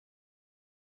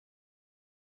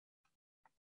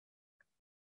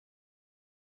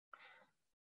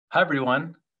Hi,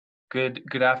 everyone.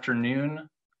 Good afternoon.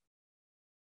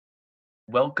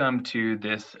 Welcome to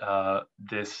this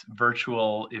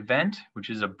virtual event, which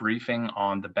is a briefing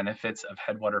on the benefits of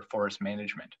headwater forest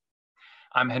management.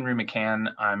 I'm Henry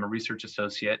McCann. I'm a research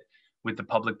associate with the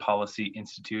Public Policy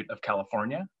Institute of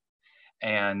California,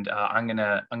 and I'm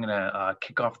gonna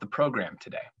kick off the program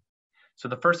today. So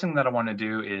the first thing that I want to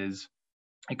do is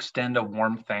extend a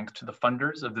warm thanks to the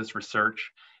funders of this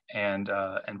research and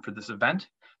for this event.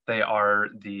 They are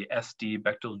the SD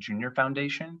Bechtel Jr.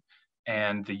 Foundation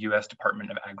and the U.S.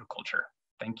 Department of Agriculture.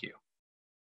 Thank you.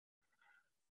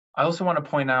 I also want to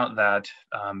point out that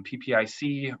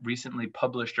PPIC recently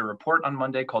published a report on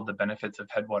Monday called The Benefits of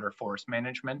Headwater Forest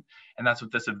Management, and that's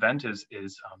what this event is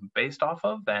based off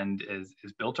of and is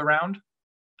built around.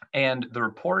 And the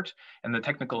report and the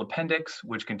technical appendix,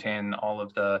 which contain all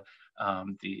of the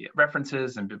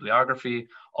references and bibliography,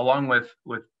 along with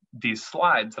these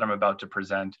slides that I'm about to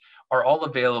present, are all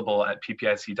available at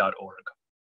ppic.org.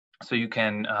 So you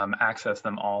can access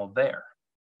them all there.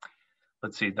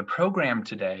 Let's see, the program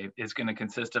today is going to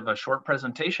consist of a short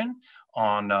presentation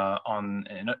on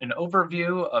an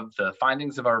overview of the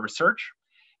findings of our research.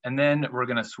 And then we're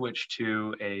going to switch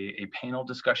to a panel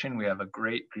discussion. We have a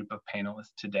great group of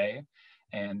panelists today,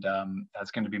 and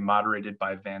that's going to be moderated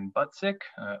by Van Butsic,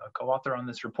 a co-author on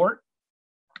this report.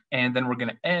 And then we're going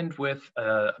to end with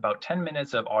about 10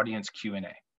 minutes of audience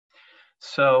Q&A.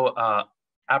 So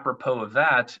apropos of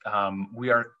that, we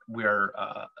are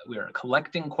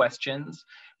collecting questions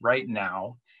right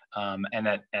now, and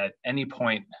at any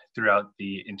point throughout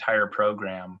the entire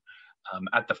program,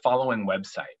 at the following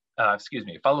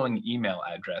following email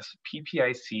address,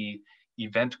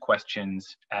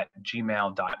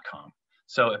 ppiceventquestions@gmail.com.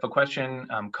 So if a question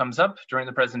comes up during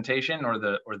the presentation or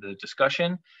the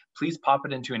discussion, please pop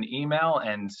it into an email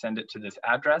and send it to this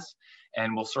address,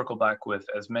 and we'll circle back with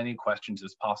as many questions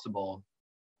as possible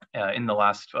in the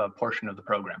last portion of the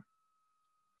program.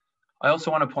 I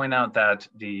also want to point out that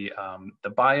the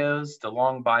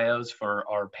long bios for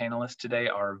our panelists today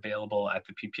are available at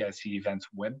the PPIC events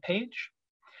webpage.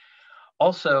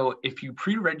 Also, if you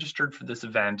pre-registered for this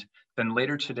event, then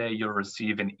later today you'll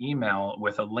receive an email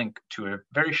with a link to a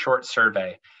very short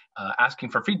survey asking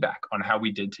for feedback on how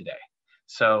we did today.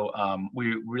 So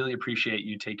we really appreciate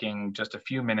you taking just a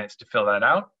few minutes to fill that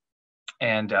out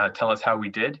and tell us how we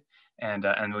did, and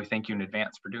we thank you in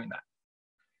advance for doing that.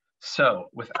 So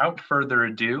without further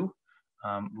ado,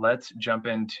 let's jump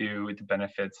into the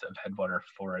benefits of headwater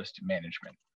forest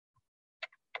management.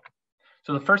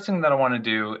 So the first thing that I want to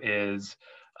do is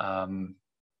to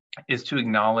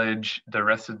acknowledge the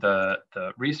rest of the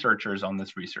researchers on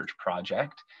this research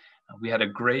project. We had a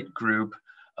great group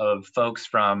of folks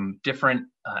from different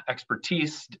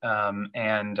expertise,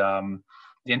 and the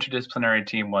interdisciplinary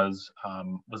team was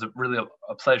really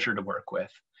a pleasure to work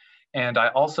with. And I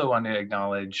also want to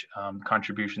acknowledge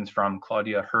contributions from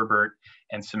Claudia Herbert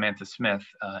and Samantha Smith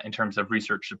in terms of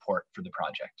research support for the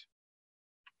project.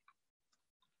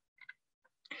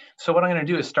 So what I'm going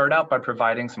to do is start out by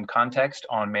providing some context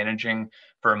on managing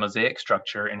for a mosaic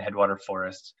structure in headwater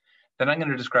forests. Then I'm going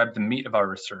to describe the meat of our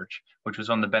research, which was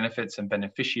on the benefits and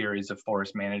beneficiaries of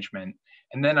forest management.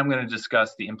 And then I'm going to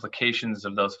discuss the implications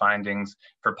of those findings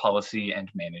for policy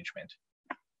and management.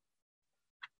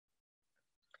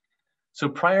 So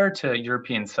prior to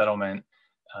European settlement,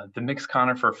 the mixed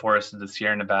conifer forests of the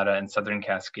Sierra Nevada and Southern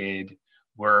Cascade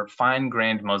were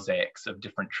fine-grained mosaics of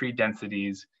different tree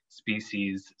densities,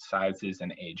 species, sizes,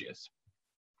 and ages.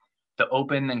 The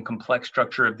open and complex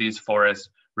structure of these forests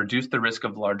reduced the risk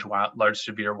of large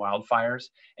severe wildfires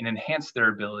and enhanced their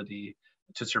ability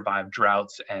to survive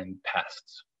droughts and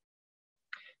pests.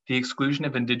 The exclusion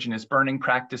of indigenous burning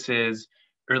practices,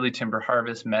 early timber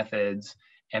harvest methods,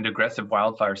 and aggressive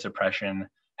wildfire suppression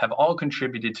have all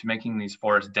contributed to making these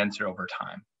forests denser over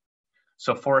time.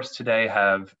 So forests today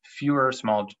have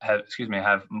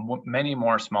many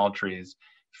more small trees,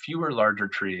 fewer larger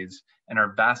trees, and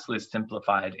are vastly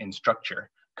simplified in structure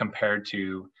compared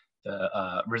to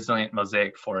the resilient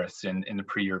mosaic forests in the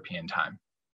pre-European time.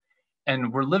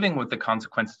 And we're living with the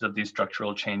consequences of these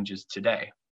structural changes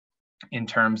today in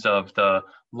terms of the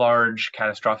large,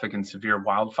 catastrophic, and severe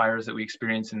wildfires that we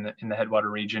experience in the Headwater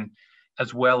region,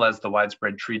 as well as the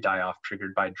widespread tree die-off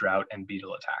triggered by drought and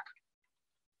beetle attack.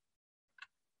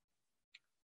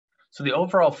 So the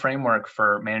overall framework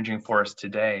for managing forests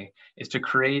today is to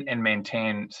create and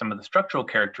maintain some of the structural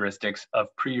characteristics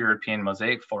of pre-European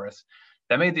mosaic forests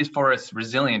that made these forests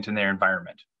resilient in their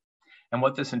environment. And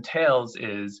what this entails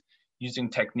is using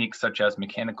techniques such as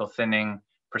mechanical thinning,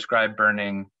 prescribed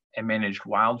burning, and managed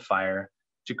wildfire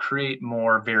to create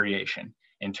more variation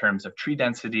in terms of tree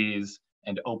densities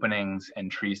and openings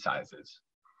and tree sizes.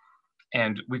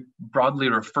 And we broadly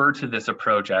refer to this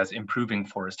approach as improving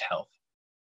forest health.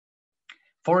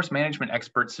 Forest management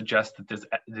experts suggest that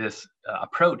this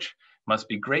approach must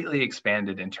be greatly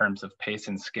expanded in terms of pace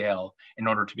and scale in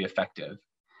order to be effective,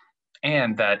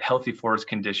 and that healthy forest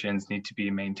conditions need to be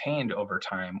maintained over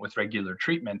time with regular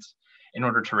treatments in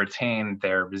order to retain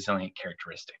their resilient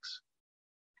characteristics.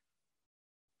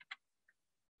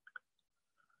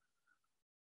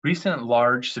 Recent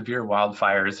large severe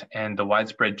wildfires and the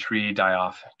widespread tree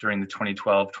die-off during the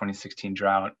 2012-2016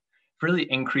 drought really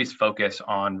increased focus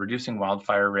on reducing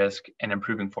wildfire risk and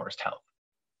improving forest health.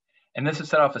 And this has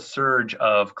set off a surge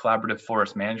of collaborative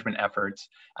forest management efforts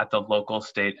at the local,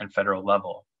 state, and federal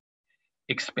level.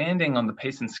 Expanding on the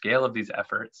pace and scale of these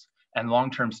efforts and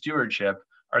long-term stewardship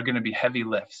are going to be heavy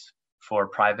lifts for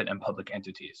private and public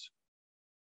entities.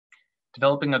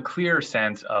 Developing a clear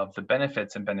sense of the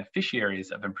benefits and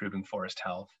beneficiaries of improving forest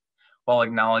health, while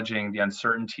acknowledging the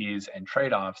uncertainties and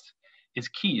trade-offs, is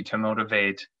key to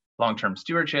motivate long-term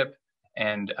stewardship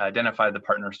and identify the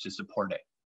partners to support it.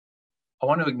 I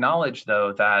want to acknowledge,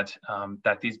 though, that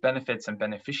these benefits and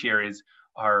beneficiaries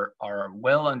are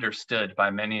well understood by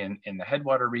many in the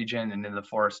Headwater region and in the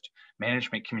forest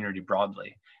management community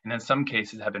broadly, and in some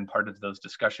cases have been part of those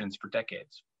discussions for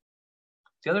decades.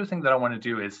 The other thing that I want to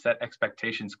do is set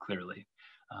expectations clearly.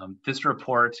 This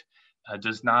report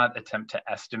does not attempt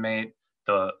to estimate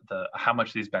how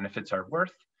much these benefits are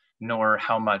worth, nor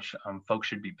how much folks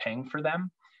should be paying for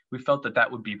them. We felt that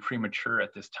that would be premature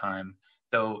at this time,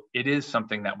 though it is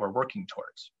something that we're working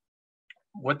towards.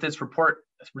 What this report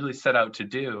really set out to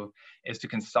do is to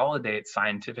consolidate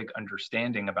scientific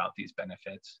understanding about these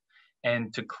benefits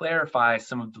and to clarify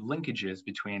some of the linkages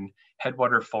between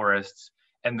headwater forests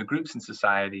and the groups in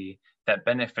society that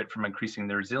benefit from increasing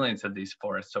the resilience of these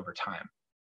forests over time.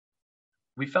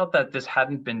 We felt that this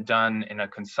hadn't been done in a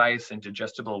concise and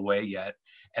digestible way yet,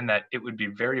 and that it would be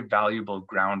very valuable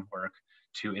groundwork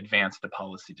to advance the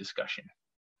policy discussion.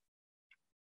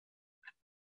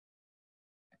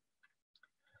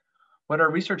 What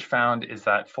our research found is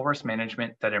that forest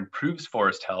management that improves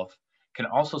forest health can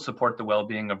also support the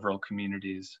well-being of rural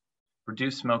communities,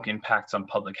 reduce smoke impacts on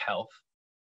public health,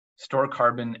 store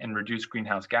carbon and reduce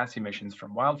greenhouse gas emissions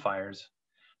from wildfires,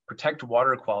 protect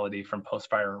water quality from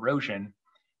post-fire erosion,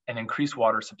 and increase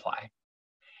water supply.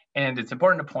 And it's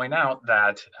important to point out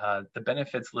that the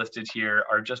benefits listed here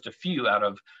are just a few out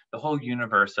of the whole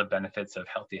universe of benefits of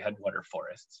healthy headwater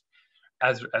forests.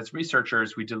 As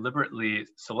researchers, we deliberately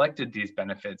selected these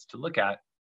benefits to look at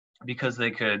because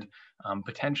they could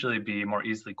potentially be more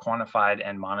easily quantified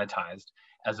and monetized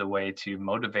as a way to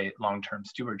motivate long-term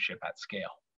stewardship at scale.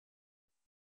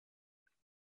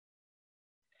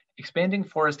 Expanding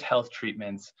forest health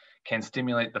treatments can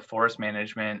stimulate the forest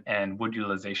management and wood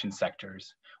utilization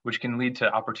sectors, which can lead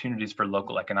to opportunities for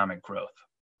local economic growth.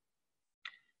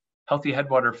 Healthy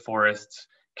headwater forests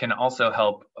can also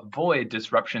help avoid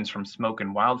disruptions from smoke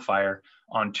and wildfire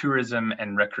on tourism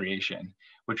and recreation,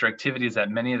 which are activities that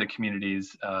many of the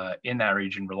communities in that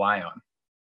region rely on.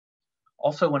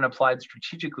 Also, when applied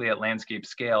strategically at landscape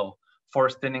scale,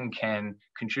 forest thinning can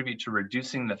contribute to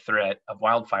reducing the threat of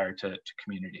wildfire to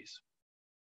communities.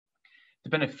 The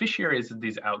beneficiaries of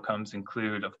these outcomes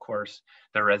include, of course,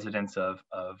 the residents of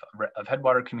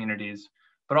headwater communities,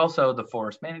 but also the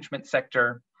forest management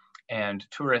sector and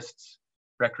tourists,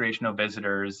 recreational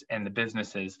visitors, and the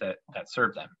businesses that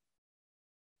serve them.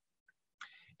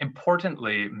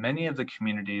 Importantly, many of the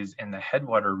communities in the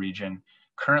Headwater region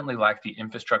currently lack the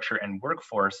infrastructure and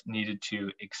workforce needed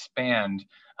to expand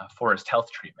forest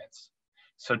health treatments.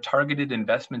 So targeted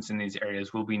investments in these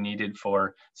areas will be needed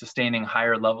for sustaining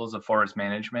higher levels of forest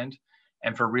management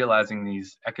and for realizing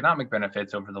these economic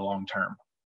benefits over the long term.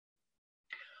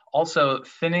 Also,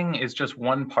 thinning is just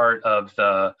one part of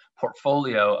the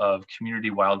portfolio of community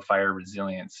wildfire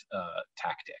resilience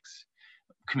tactics.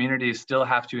 Communities still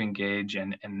have to engage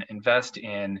and invest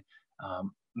in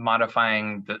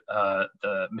modifying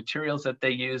the materials that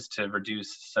they use to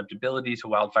reduce susceptibility to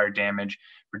wildfire damage,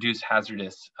 reduce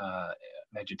hazardous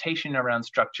vegetation around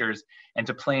structures, and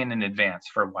to plan in advance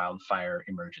for wildfire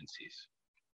emergencies.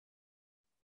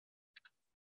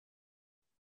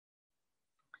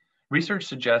 Research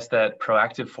suggests that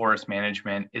proactive forest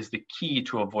management is the key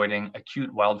to avoiding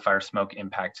acute wildfire smoke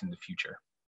impacts in the future.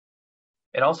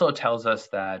 It also tells us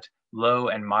that low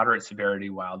and moderate severity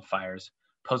wildfires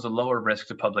pose a lower risk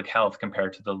to public health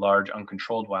compared to the large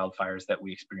uncontrolled wildfires that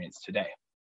we experience today.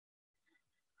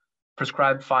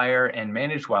 Prescribed fire and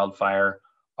managed wildfire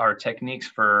are techniques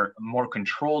for more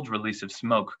controlled release of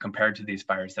smoke compared to these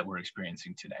fires that we're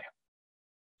experiencing today.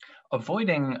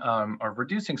 Avoiding or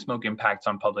reducing smoke impacts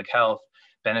on public health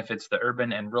benefits the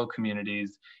urban and rural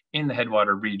communities in the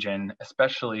Headwater region,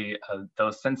 especially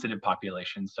those sensitive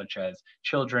populations such as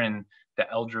children, the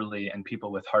elderly, and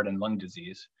people with heart and lung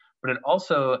disease. But it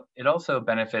also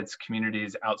benefits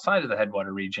communities outside of the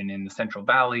Headwater region in the Central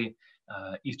Valley,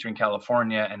 Eastern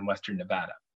California, and Western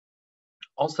Nevada.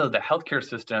 Also, the healthcare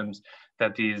systems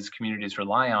that these communities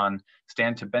rely on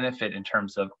stand to benefit in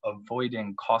terms of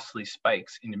avoiding costly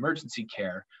spikes in emergency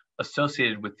care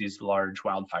associated with these large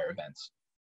wildfire events.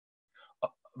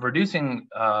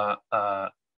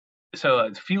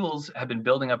 So fuels have been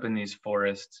building up in these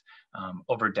forests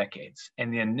over decades,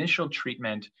 and the initial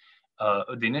treatment,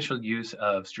 the initial use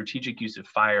of strategic use of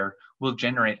fire will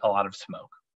generate a lot of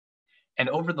smoke. And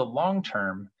over the long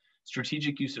term,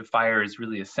 strategic use of fire is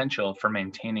really essential for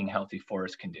maintaining healthy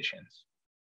forest conditions.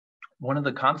 One of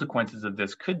the consequences of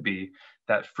this could be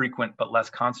that frequent but less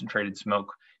concentrated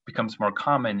smoke becomes more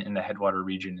common in the Headwater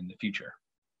region in the future.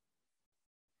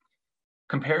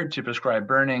 Compared to prescribed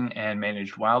burning and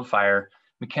managed wildfire,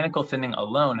 mechanical thinning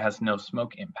alone has no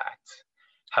smoke impacts.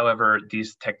 However,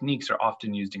 these techniques are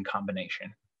often used in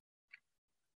combination.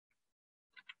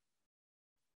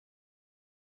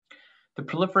 The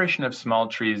proliferation of small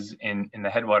trees in the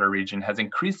Headwater region has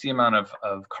increased the amount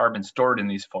of carbon stored in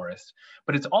these forests,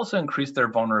 but it's also increased their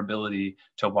vulnerability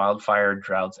to wildfire,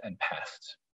 droughts, and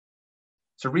pests.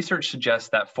 So research suggests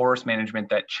that forest management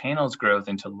that channels growth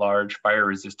into large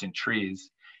fire-resistant trees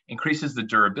increases the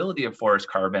durability of forest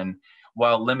carbon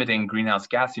while limiting greenhouse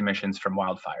gas emissions from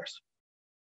wildfires.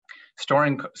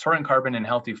 Storing carbon in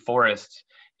healthy forests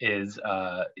is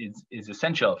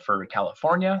essential for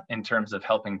California in terms of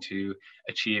helping to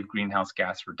achieve greenhouse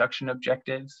gas reduction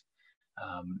objectives.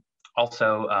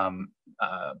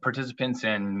 Participants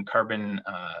in carbon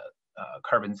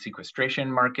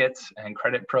sequestration markets and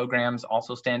credit programs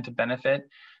also stand to benefit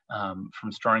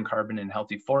from storing carbon in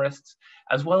healthy forests,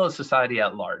 as well as society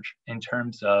at large in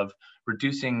terms of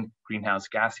reducing greenhouse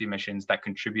gas emissions that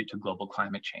contribute to global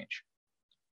climate change.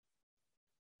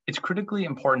 It's critically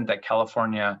important that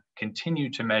California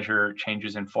continue to measure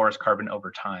changes in forest carbon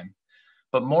over time,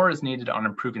 but more is needed on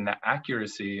improving the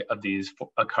accuracy of these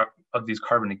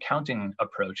carbon accounting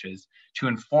approaches to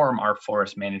inform our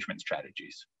forest management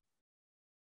strategies.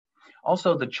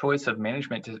 Also, the choice of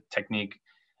management technique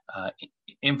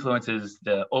influences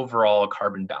the overall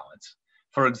carbon balance.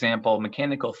 For example,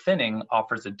 mechanical thinning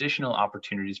offers additional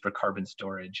opportunities for carbon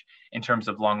storage in terms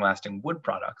of long-lasting wood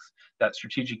products that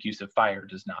strategic use of fire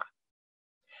does not.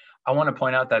 I want to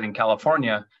point out that in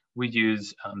California, we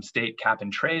use state cap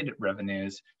and trade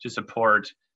revenues to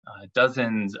support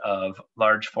dozens of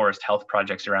large forest health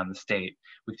projects around the state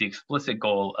with the explicit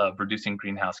goal of reducing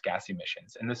greenhouse gas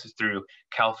emissions. And this is through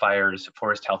CAL FIRE's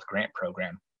Forest Health Grant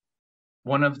Program.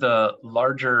 One of the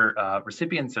larger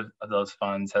recipients of those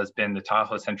funds has been the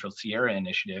Tahoe Central Sierra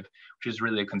Initiative, which is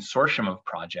really a consortium of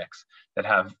projects that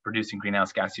have reducing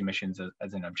greenhouse gas emissions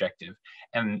as an objective.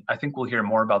 And I think we'll hear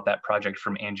more about that project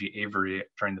from Angela Avery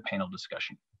during the panel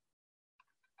discussion.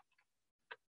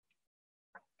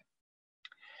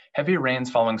 Heavy rains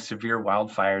following severe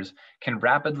wildfires can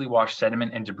rapidly wash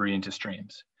sediment and debris into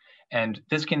streams. And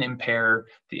this can impair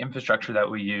the infrastructure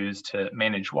that we use to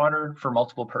manage water for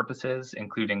multiple purposes,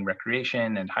 including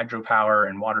recreation and hydropower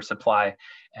and water supply.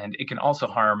 And it can also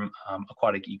harm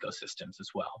aquatic ecosystems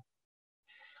as well.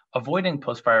 Avoiding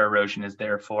post-fire erosion is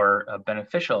therefore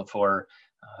beneficial for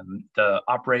the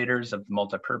operators of the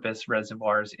multipurpose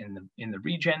reservoirs in the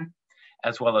region,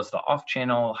 as well as the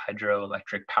off-channel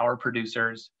hydroelectric power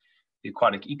producers, the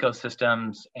aquatic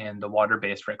ecosystems, and the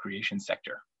water-based recreation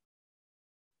sector.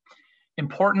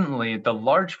 Importantly, the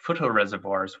large foothill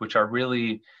reservoirs, which are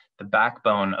really the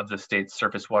backbone of the state's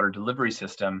surface water delivery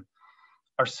system,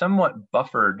 are somewhat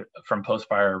buffered from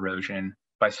post-fire erosion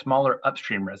by smaller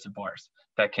upstream reservoirs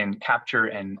that can capture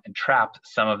and trap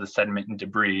some of the sediment and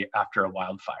debris after a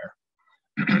wildfire.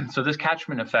 So this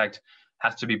catchment effect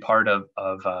has to be part of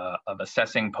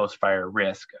assessing post-fire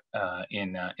risk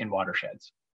in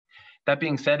watersheds. That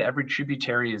being said, every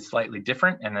tributary is slightly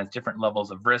different and has different levels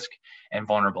of risk and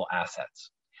vulnerable assets.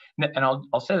 And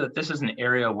I'll say that this is an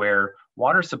area where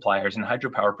water suppliers and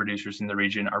hydropower producers in the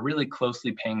region are really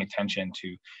closely paying attention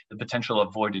to the potential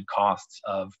avoided costs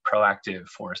of proactive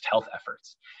forest health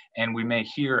efforts. And we may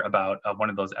hear about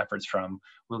one of those efforts from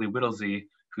Willie Whittlesey,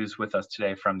 who's with us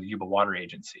today from the Yuba Water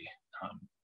Agency.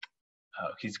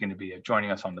 He's going to be joining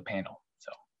us on the panel.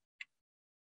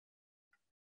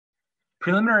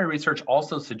 Preliminary research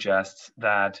also suggests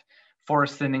that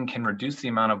forest thinning can reduce the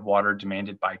amount of water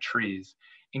demanded by trees,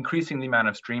 increasing the amount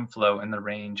of stream flow in the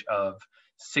range of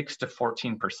 6 to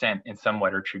 14% in some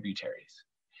wetter tributaries.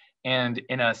 And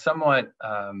in a somewhat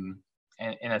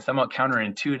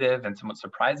counterintuitive and somewhat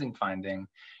surprising finding,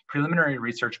 preliminary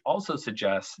research also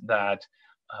suggests that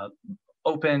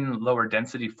open, lower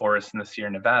density forests in the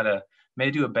Sierra Nevada may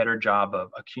do a better job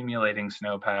of accumulating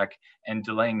snowpack and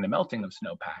delaying the melting of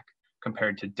snowpack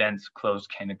compared to dense, closed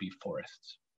canopy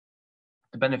forests.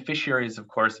 The beneficiaries, of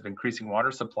course, of increasing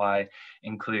water supply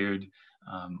include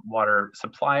water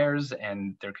suppliers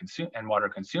and water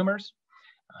consumers,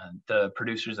 the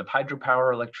producers of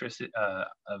hydropower,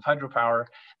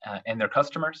 and their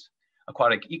customers,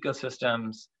 aquatic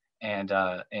ecosystems,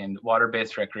 and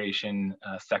water-based recreation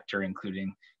sector,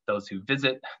 including those who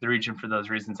visit the region for those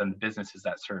reasons and the businesses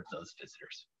that serve those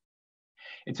visitors.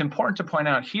 It's important to point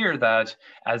out here that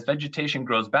as vegetation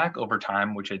grows back over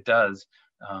time, which it does,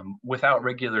 without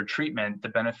regular treatment, the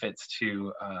benefits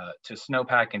to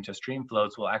snowpack and to stream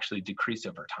flows will actually decrease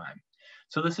over time.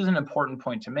 So this is an important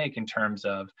point to make in terms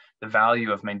of the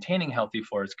value of maintaining healthy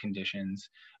forest conditions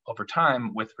over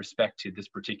time with respect to this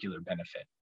particular benefit.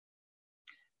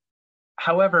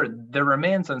 However, there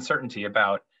remains uncertainty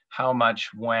about how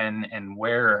much, when, and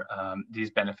where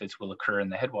these benefits will occur in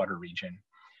the Headwater region.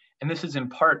 And this is in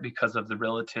part because of the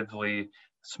relatively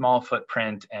small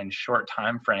footprint and short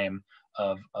time frame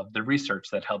of the research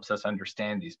that helps us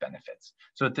understand these benefits.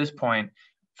 So at this point,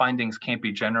 findings can't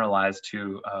be generalized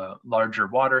to larger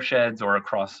watersheds or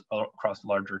across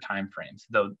larger time frames,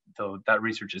 though that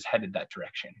research is headed that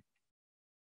direction.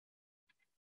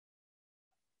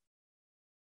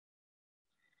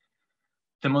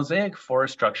 The mosaic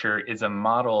forest structure is a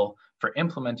model for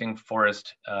implementing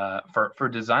forest, for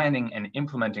designing and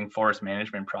implementing forest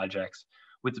management projects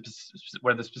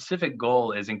where the specific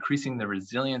goal is increasing the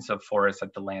resilience of forests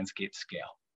at the landscape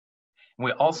scale. And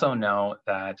we also know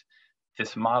that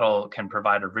this model can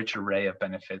provide a rich array of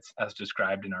benefits as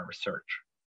described in our research.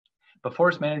 But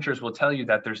forest managers will tell you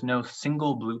that there's no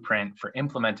single blueprint for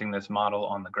implementing this model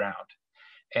on the ground,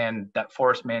 and that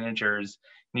forest managers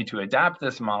need to adapt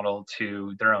this model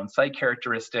to their own site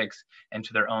characteristics and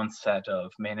to their own set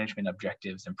of management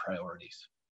objectives and priorities.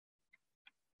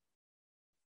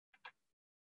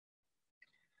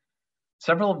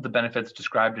 Several of the benefits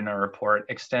described in our report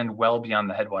extend well beyond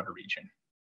the Headwater region.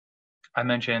 I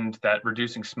mentioned that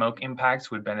reducing smoke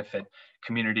impacts would benefit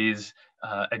communities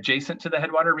adjacent to the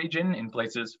Headwater region in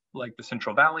places like the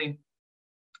Central Valley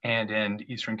and in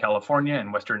Eastern California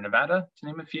and Western Nevada, to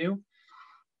name a few.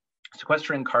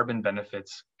 Sequestering carbon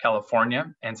benefits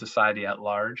California and society at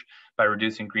large by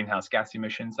reducing greenhouse gas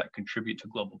emissions that contribute to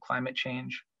global climate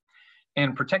change.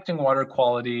 And protecting water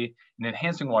quality and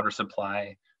enhancing water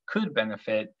supply could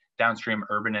benefit downstream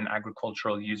urban and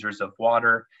agricultural users of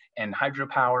water and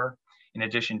hydropower, in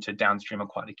addition to downstream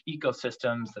aquatic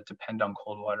ecosystems that depend on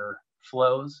cold water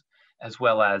flows, as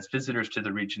well as visitors to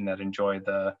the region that enjoy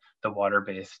the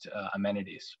water-based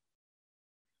amenities.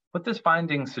 What this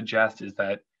finding suggests is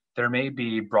that there may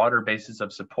be broader bases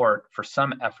of support for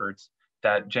some efforts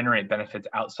that generate benefits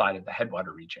outside of the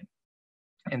Headwater region.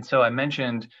 And so I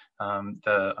mentioned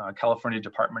the California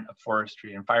Department of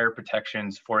Forestry and Fire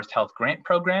Protection's Forest Health Grant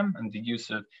Program and the use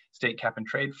of state cap and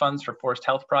trade funds for forest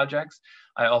health projects.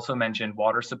 I also mentioned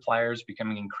water suppliers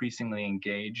becoming increasingly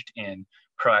engaged in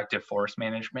proactive forest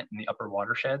management in the upper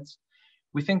watersheds.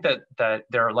 We think that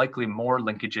there are likely more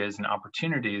linkages and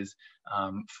opportunities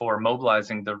for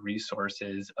mobilizing the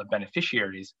resources of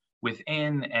beneficiaries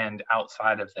within and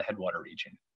outside of the Headwater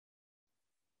region.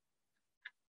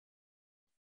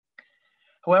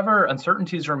 However,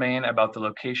 uncertainties remain about the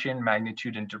location,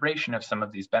 magnitude, and duration of some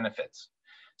of these benefits.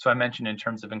 So I mentioned in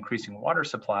terms of increasing water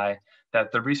supply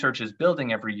that the research is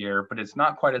building every year, but it's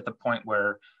not quite at the point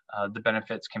where the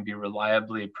benefits can be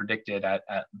reliably predicted at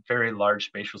very large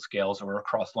spatial scales or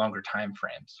across longer time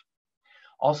frames.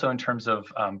 Also, in terms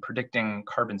of predicting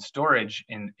carbon storage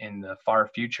in the far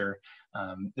future,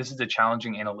 this is a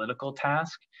challenging analytical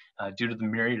task due to the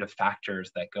myriad of factors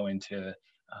that go into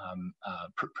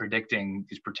predicting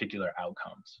these particular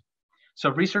outcomes.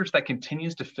 So research that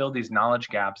continues to fill these knowledge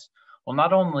gaps will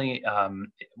not only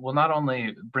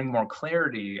bring more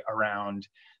clarity around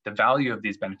the value of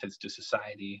these benefits to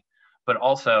society, but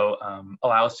also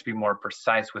allow us to be more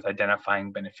precise with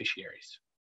identifying beneficiaries.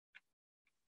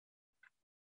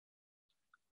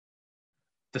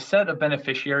 The set of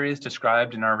beneficiaries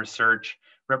described in our research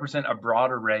represent a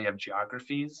broad array of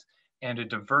geographies and a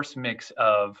diverse mix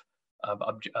of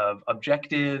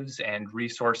objectives and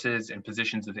resources and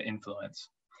positions of influence.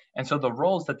 And so the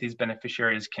roles that these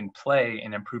beneficiaries can play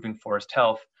in improving forest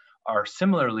health are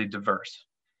similarly diverse.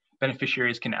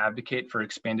 Beneficiaries can advocate for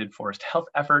expanded forest health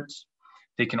efforts.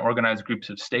 They can organize groups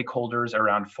of stakeholders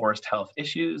around forest health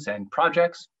issues and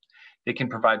projects. They can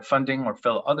provide funding or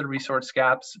fill other resource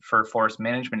gaps for forest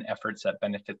management efforts that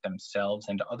benefit themselves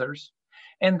and others.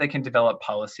 And they can develop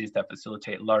policies that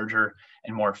facilitate larger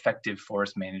and more effective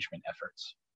forest management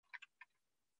efforts.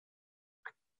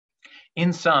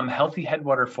 In sum, healthy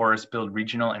headwater forests build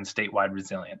regional and statewide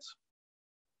resilience.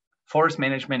 Forest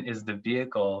management is the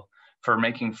vehicle for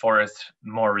making forests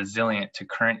more resilient to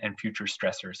current and future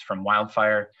stressors from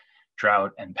wildfire,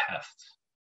 drought, and pests.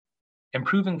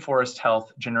 Improving forest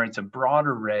health generates a broad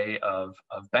array of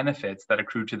benefits that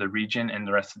accrue to the region and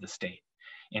the rest of the state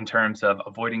in terms of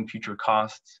avoiding future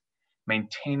costs,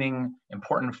 maintaining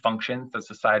important functions that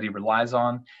society relies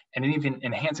on, and even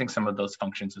enhancing some of those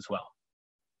functions as well.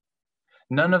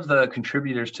 None of the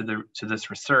contributors to this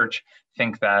research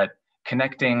think that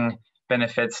connecting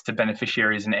benefits to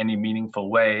beneficiaries in any meaningful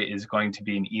way is going to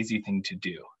be an easy thing to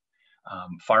do.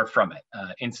 Far from it.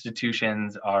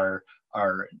 Institutions are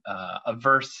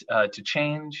averse to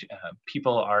change.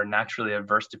 People are naturally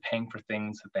averse to paying for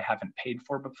things that they haven't paid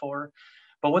for before.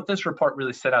 But what this report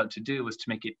really set out to do was to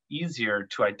make it easier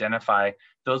to identify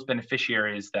those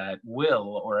beneficiaries that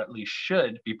will, or at least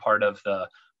should, be part of the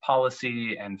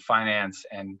policy and finance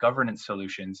and governance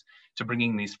solutions to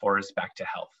bringing these forests back to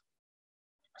health.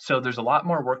 So there's a lot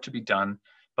more work to be done,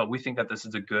 but we think that this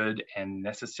is a good and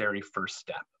necessary first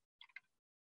step.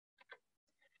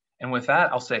 And with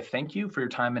that, I'll say thank you for your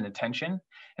time and attention.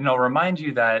 And I'll remind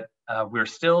you that we're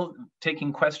still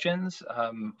taking questions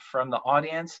from the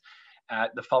audience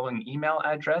at the following email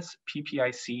address,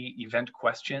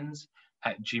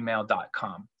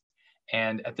 ppiceventquestions@gmail.com.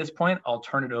 And at this point, I'll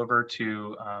turn it over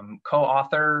to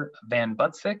co-author Van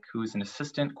Butsic, who's an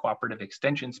assistant cooperative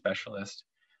extension specialist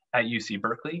at UC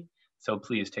Berkeley. So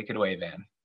please take it away, Van.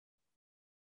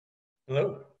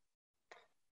 Hello.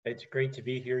 It's great to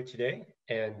be here today,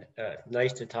 and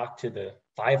nice to talk to the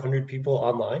 500 people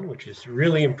online, which is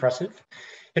really impressive.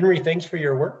 Henry, thanks for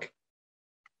your work.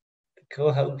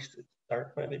 Co-host,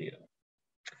 start my video.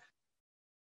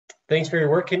 Thanks for your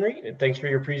work, Henry, and thanks for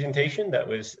your presentation. That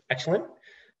was excellent.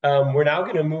 We're now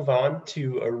going to move on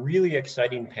to a really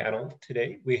exciting panel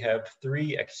today. We have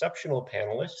three exceptional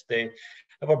panelists. They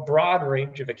have a broad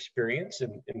range of experience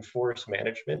in forest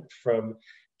management, from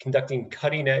conducting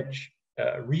cutting-edge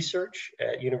research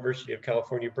at University of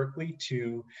California, Berkeley,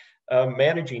 to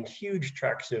managing huge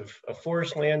tracts of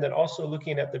forest land, and also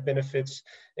looking at the benefits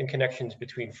and connections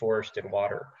between forest and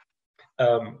water.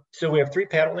 So we have three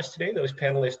panelists today. Those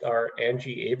panelists are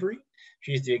Angela Avery.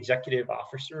 She's the executive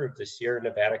officer of the Sierra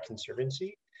Nevada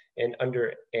Conservancy. And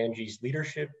under Angie's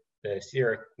leadership, the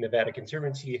Sierra Nevada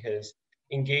Conservancy has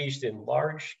engaged in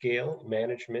large-scale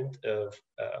management of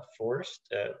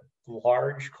forest,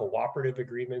 large cooperative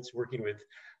agreements, working with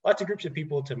lots of groups of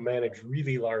people to manage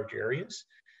really large areas.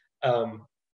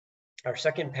 Our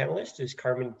second panelist is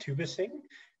Carmen Tubbesing,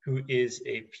 who is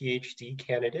a PhD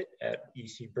candidate at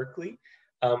UC Berkeley.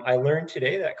 I learned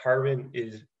today that Carmen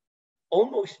is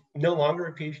almost no longer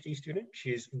a PhD student.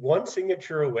 She's one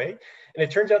signature away. And it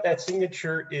turns out that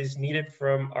signature is needed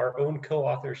from our own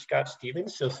co-author, Scott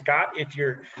Stevens. So Scott, if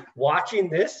you're watching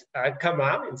this, come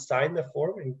on and sign the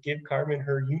form and give Carmen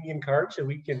her union card so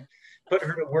we can put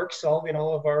her to work solving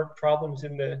all of our problems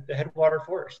in the Headwater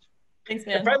forest. Thanks,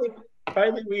 man. And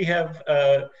finally, we have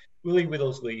Willie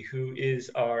Whittlesey, who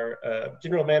is our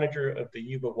general manager of the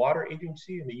Yuba Water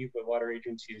Agency. And the Yuba Water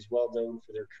Agency is well known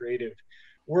for their creative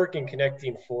work in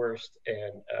connecting forest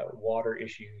and water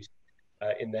issues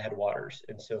in the headwaters.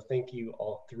 And so thank you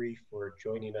all three for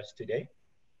joining us today.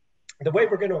 The way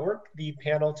we're going to work the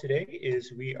panel today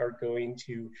is we are going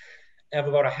to have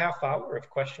about a half hour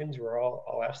of questions where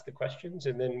I'll ask the questions,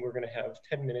 and then we're going to have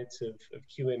 10 minutes of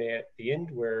Q&A at the end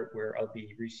where I'll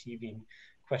be receiving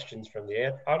questions from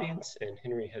the audience, and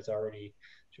Henry has already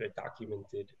sort of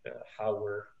documented how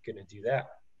we're going to do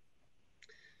that.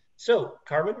 So,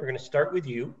 Carmen, we're going to start with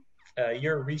you.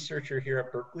 You're a researcher here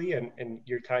at Berkeley, and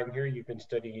your time here, you've been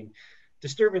studying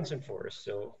disturbance in forests,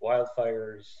 so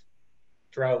wildfires,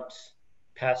 droughts,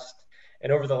 pests,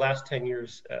 and over the last 10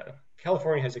 years,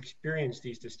 California has experienced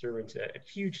these disturbances at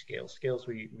huge scales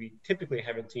we typically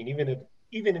haven't seen,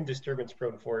 even in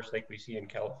disturbance-prone forests like we see in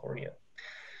California.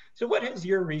 So what has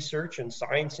your research and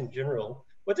science in general,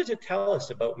 what does it tell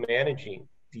us about managing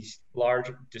these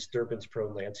large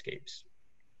disturbance-prone landscapes?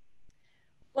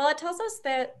 Well, it tells us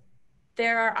that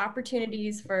there are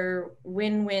opportunities for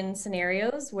win-win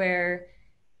scenarios where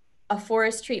a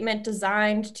forest treatment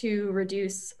designed to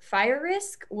reduce fire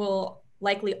risk will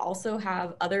likely also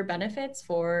have other benefits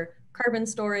for carbon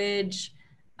storage,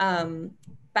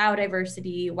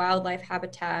 biodiversity, wildlife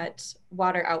habitat,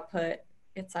 water output,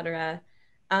 et cetera.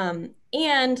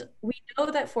 And we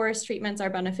know that forest treatments are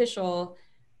beneficial,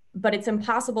 but it's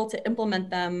impossible to implement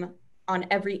them on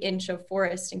every inch of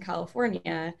forest in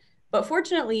California. But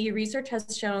fortunately, research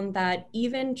has shown that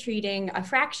even treating a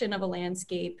fraction of a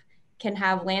landscape can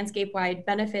have landscape-wide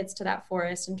benefits to that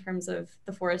forest in terms of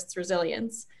the forest's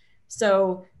resilience.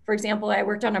 So, for example, I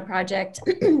worked on a project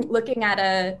looking at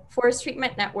a forest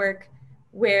treatment network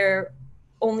where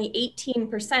only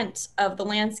 18% of the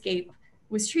landscape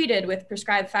was treated with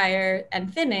prescribed fire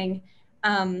and thinning,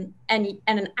 and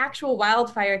an actual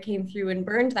wildfire came through and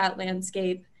burned that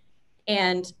landscape,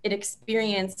 and it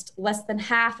experienced less than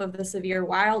half of the severe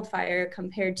wildfire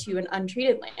compared to an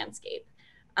untreated landscape.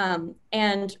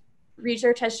 And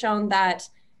research has shown that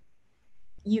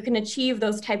you can achieve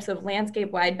those types of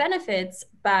landscape-wide benefits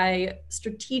by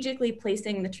strategically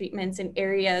placing the treatments in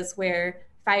areas where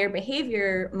fire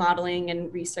behavior modeling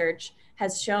and research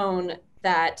has shown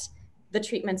that the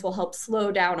treatments will help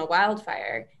slow down a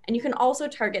wildfire. And you can also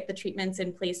target the treatments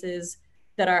in places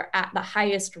that are at the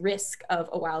highest risk of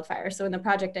a wildfire. So in the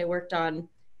project I worked on,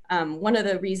 one of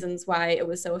the reasons why it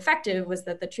was so effective was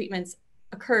that the treatments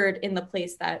occurred in the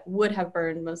place that would have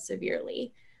burned most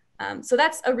severely. So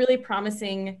that's a really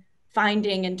promising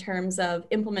finding in terms of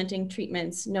implementing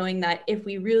treatments, knowing that if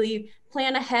we really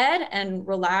plan ahead and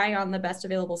rely on the best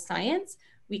available science,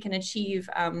 we can achieve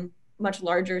much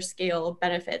larger scale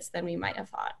benefits than we might have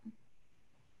thought.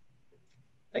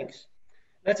 Thanks.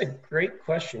 That's a great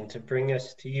question to bring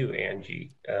us to you,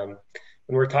 Angie. When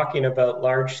we're talking about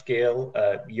large scale,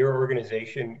 your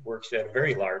organization works at a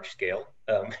very large scale,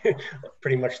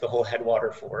 pretty much the whole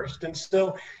Headwater forest. And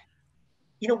so,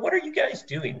 you know, what are you guys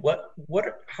doing?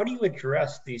 How do you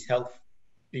address these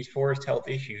forest health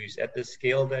issues at the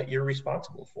scale that you're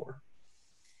responsible for?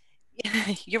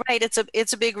 Yeah, you're right.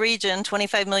 It's a big region.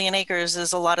 25 million acres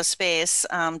is a lot of space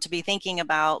to be thinking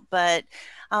about. But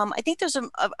I think there's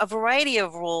a variety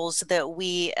of roles that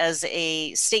we as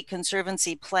a state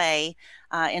conservancy play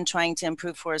in trying to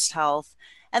improve forest health.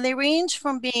 And they range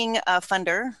from being a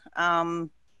funder.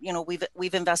 You know,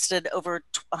 we've invested over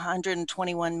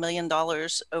 $121 million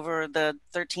over the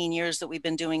 13 years that we've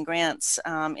been doing grants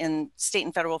in state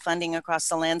and federal funding across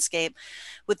the landscape,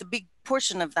 with a big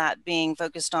portion of that being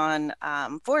focused on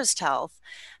forest health.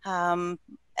 And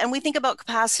we think about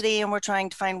capacity, and we're trying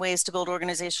to find ways to build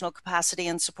organizational capacity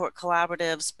and support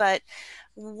collaboratives. But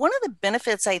one of the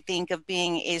benefits, I think, of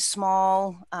being a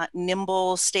small,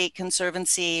 nimble state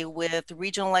conservancy with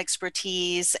regional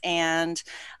expertise and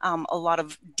a lot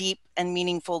of deep and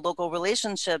meaningful local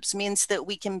relationships means that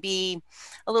we can be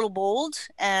a little bold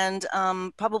and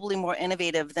probably more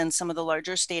innovative than some of the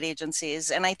larger state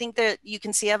agencies. And I think that you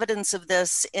can see evidence of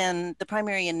this in the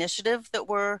primary initiative that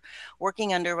we're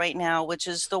working under right now, which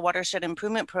is the Watershed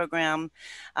Improvement Program.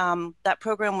 That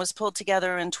program was pulled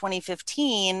together in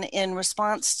 2015 in response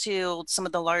to some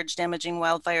of the large damaging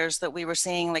wildfires that we were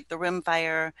seeing, like the Rim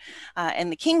Fire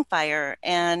and the King Fire.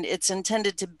 And it's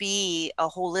intended to be a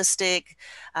holistic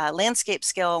landscape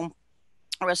scale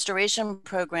restoration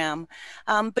program.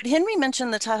 But Henry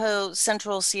mentioned the Tahoe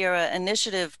Central Sierra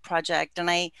Initiative project. And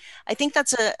I think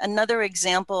that's another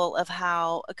example of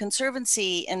how a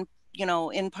conservancy in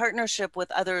partnership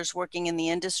with others working in the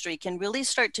industry can really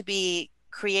start to be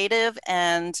creative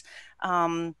and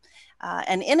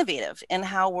innovative in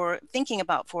how we're thinking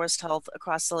about forest health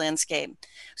across the landscape.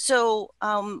 So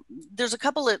there's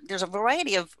a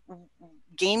variety of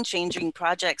game-changing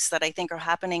projects that I think are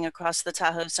happening across the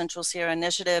Tahoe Central Sierra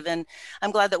Initiative. And I'm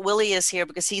glad that Willie is here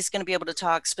because he's going to be able to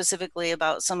talk specifically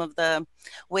about some of the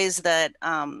ways that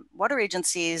water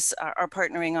agencies are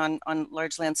partnering on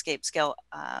large landscape scale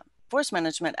forest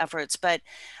management efforts. But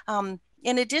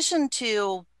in addition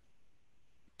to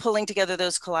pulling together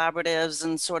those collaboratives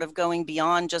and sort of going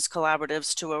beyond just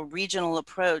collaboratives to a regional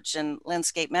approach in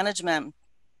landscape management,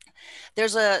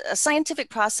 there's a scientific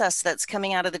process that's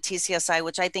coming out of the TCSI,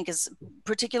 which I think is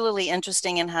particularly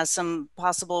interesting and has some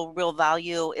possible real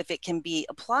value if it can be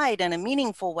applied in a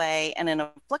meaningful way and in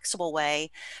a flexible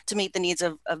way to meet the needs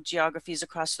of geographies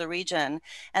across the region.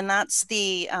 And that's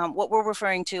what we're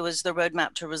referring to as the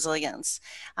roadmap to resilience.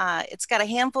 It's got a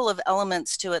handful of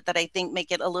elements to it that I think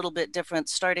make it a little bit different,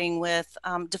 starting with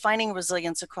defining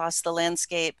resilience across the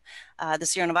landscape, the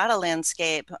Sierra Nevada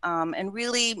landscape, and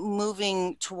really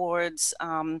moving towards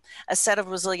a set of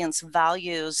resilience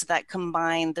values that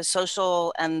combine the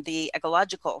social and the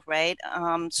ecological, right?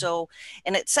 And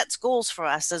it sets goals for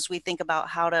us as we think about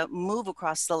how to move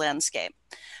across the landscape.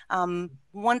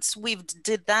 Once we've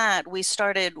did that, we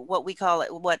started what we call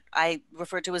it, what I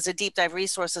refer to as a deep dive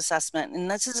resource assessment.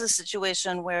 And this is a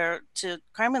situation where, to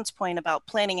Carmen's point about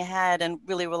planning ahead and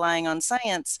really relying on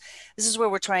science, this is where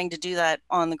we're trying to do that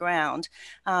on the ground,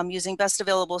 using best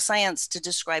available science to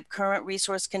describe current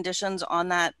resource conditions on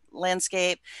that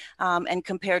landscape, and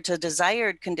compared to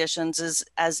desired conditions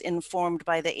as informed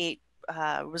by the 8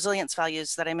 resilience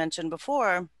values that I mentioned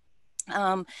before.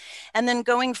 And then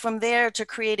going from there to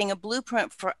creating a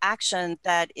blueprint for action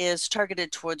that is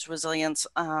targeted towards resilience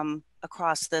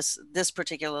across this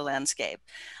particular landscape.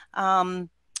 From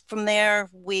there,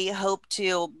 we hope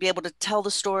to be able to tell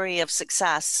the story of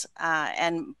success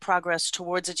and progress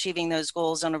towards achieving those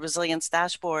goals on a resilience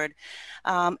dashboard,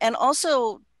 and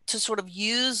also to sort of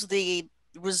use the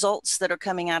results that are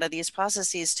coming out of these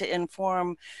processes to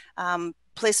inform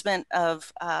placement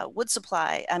of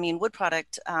wood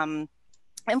product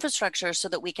infrastructure, so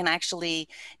that we can actually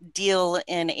deal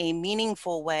in a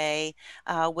meaningful way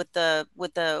with the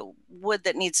wood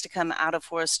that needs to come out of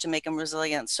forests to make them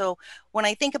resilient. So when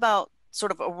I think about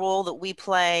sort of a role that we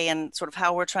play and sort of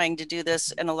how we're trying to do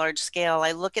this in a large scale,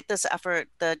 I look at this effort,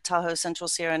 the Tahoe Central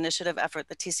Sierra Initiative effort,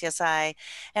 the TCSI,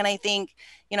 and I think,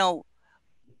 you know,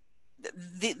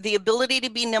 the ability to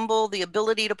be nimble, the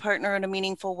ability to partner in a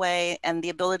meaningful way, and the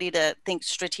ability to think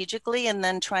strategically, and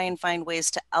then try and find ways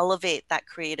to elevate that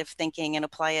creative thinking and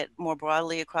apply it more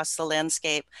broadly across the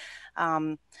landscape,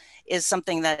 is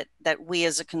something that we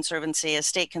as a conservancy, a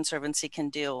state conservancy, can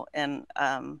do. And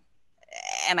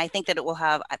I think that it will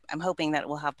have, I'm hoping that it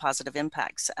will have positive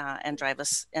impacts and drive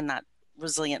us in that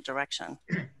resilient direction.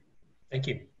 Thank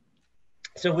you.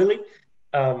 So Willie,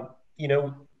 you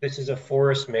know, this is a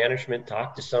forest management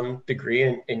talk to some degree,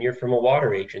 and you're from a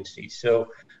water agency. So,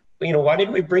 you know, why did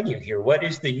we bring you here? What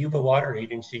is the Yuba Water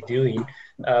Agency doing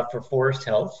for forest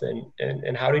health,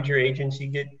 and how did your agency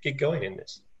get going in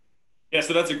this? Yeah,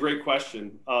 so that's a great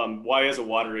question. Why is a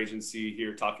water agency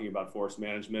here talking about forest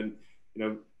management? You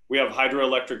know, we have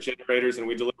hydroelectric generators, and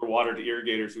we deliver water to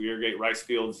irrigators who irrigate rice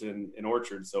fields and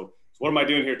orchards. So what am I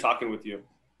doing here talking with you?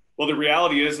 Well, the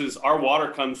reality is our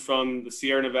water comes from the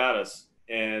Sierra Nevadas.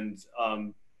 And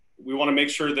we want to make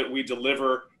sure that we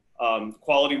deliver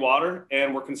quality water,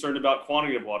 and we're concerned about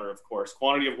quantity of water, of course.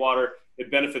 Quantity of water,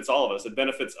 it benefits all of us. It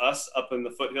benefits us up in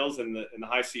the foothills and in the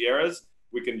high Sierras.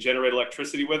 We can generate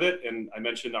electricity with it. And I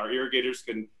mentioned our irrigators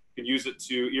can use it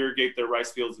to irrigate their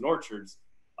rice fields and orchards.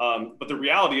 But the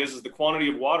reality is the quantity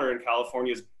of water in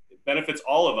California benefits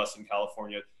all of us in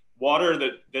California. Water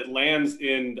that lands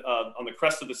on the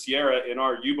crest of the Sierra in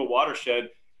our Yuba watershed,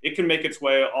 it can make its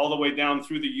way all the way down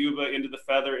through the Yuba, into the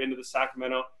Feather, into the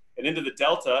Sacramento, and into the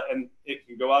Delta, and it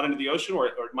can go out into the ocean, or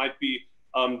it might be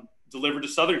delivered to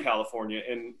Southern California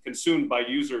and consumed by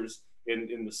users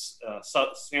in the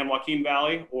San Joaquin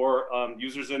Valley, or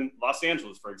users in Los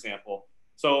Angeles, for example.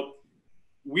 So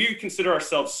we consider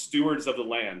ourselves stewards of the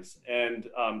lands, and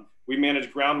we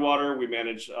manage groundwater, we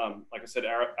manage, like I said,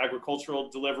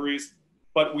 agricultural deliveries,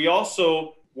 but we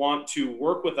also want to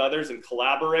work with others and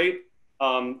collaborate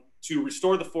to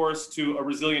restore the forest to a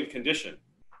resilient condition.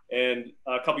 And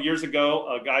a couple years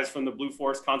ago, guys from the Blue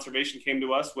Forest Conservation came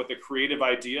to us with a creative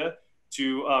idea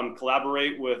to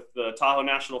collaborate with the Tahoe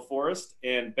National Forest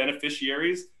and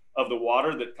beneficiaries of the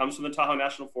water that comes from the Tahoe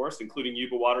National Forest, including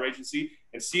Yuba Water Agency,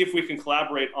 and see if we can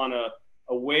collaborate on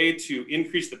a way to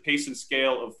increase the pace and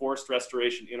scale of forest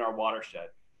restoration in our watershed.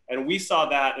 And we saw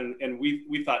that, and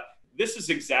we thought, this is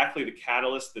exactly the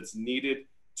catalyst that's needed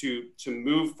to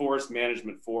move forest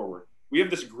management forward. We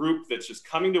have this group that's just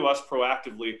coming to us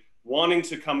proactively, wanting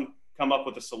to come up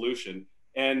with a solution.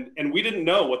 And we didn't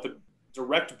know what the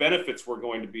direct benefits were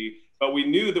going to be, but we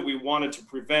knew that we wanted to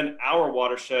prevent our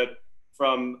watershed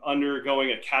from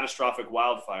undergoing a catastrophic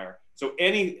wildfire. So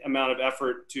any amount of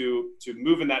effort to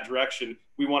move in that direction,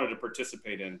 we wanted to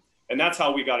participate in. And that's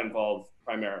how we got involved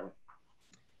primarily.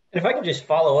 And if I can just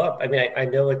follow up, I mean, I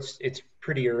know it's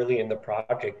pretty early in the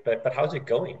project, but how's it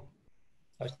going?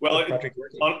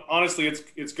 Honestly,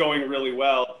 it's going really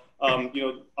well. You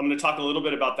know, I'm going to talk a little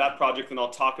bit about that project, and I'll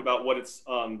talk about what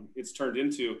it's turned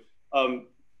into.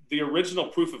 The original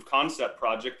proof of concept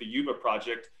project, the Yuba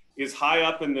project, is high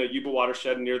up in the Yuba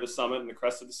watershed near the summit and the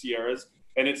crest of the Sierras,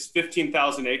 and it's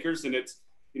 15,000 acres. And it's,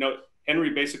 you know,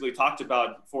 Henry basically talked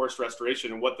about forest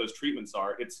restoration and what those treatments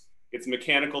are. It's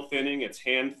mechanical thinning, it's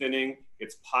hand thinning,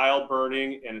 it's pile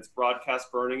burning, and it's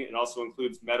broadcast burning. It also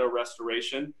includes meadow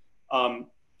restoration.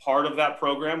 Part of that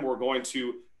program, we're going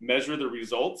to measure the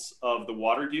results of the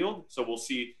water yield. So we'll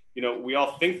see, you know, we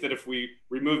all think that if we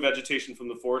remove vegetation from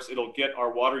the forest, it'll get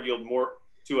our water yield more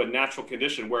to a natural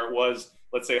condition where it was,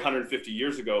 let's say 150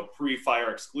 years ago,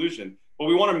 pre-fire exclusion. But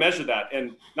we want to measure that,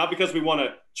 and not because we want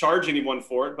to charge anyone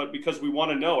for it, but because we want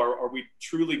to know, are we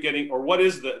truly getting, or what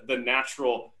is the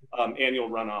natural annual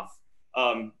runoff?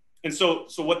 And so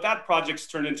what that project's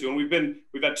turned into, and we've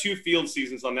had 2 field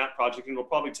seasons on that project, and it'll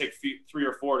probably take 3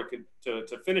 or 4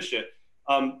 to finish it.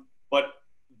 But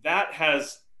that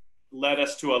has led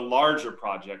us to a larger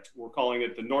project. We're calling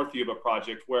it the North Yuba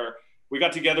Project, where we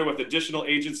got together with additional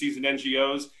agencies and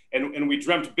NGOs, and we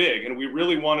dreamt big, and we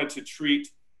really wanted to treat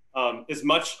as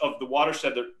much of the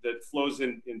watershed that flows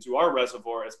into our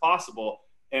reservoir as possible.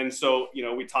 And so,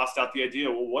 we tossed out the idea,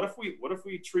 well, what if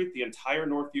we treat the entire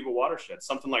North Yuba watershed,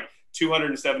 something like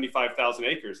 275,000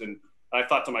 acres? And I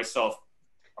thought to myself,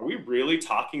 are we really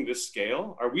talking this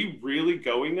scale? Are we really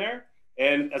going there?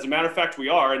 And as a matter of fact, we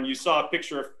are. And you saw a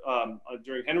picture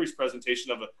during Henry's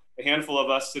presentation of a handful of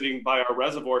us sitting by our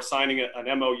reservoir signing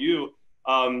an MOU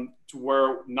to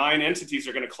where 9 entities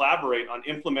are going to collaborate on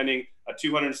implementing a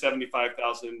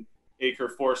 275,000 acre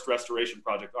forest restoration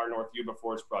project, our North Yuba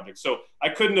Forest Project. So I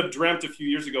couldn't have dreamt a few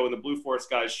years ago when the Blue Forest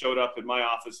guys showed up in my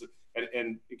office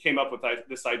and came up with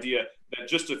this idea that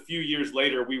just a few years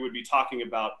later, we would be talking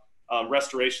about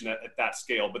restoration at that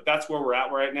scale. But that's where we're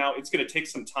at right now. It's going to take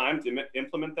some time to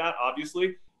implement that,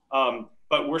 obviously.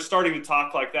 But we're starting to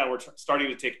talk like that. We're starting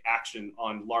to take action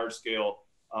on large scale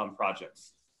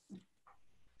projects.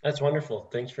 That's wonderful.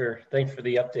 Thanks for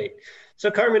the update. So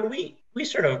Carmen, we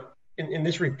sort of, in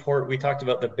this report, we talked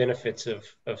about the benefits of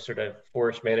sort of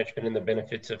forest management and the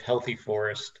benefits of healthy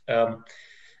forest.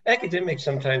 Academics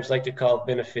sometimes like to call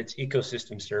benefits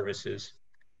ecosystem services.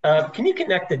 Can you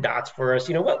connect the dots for us?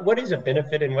 What is a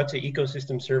benefit and what's an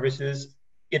ecosystem services,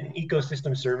 an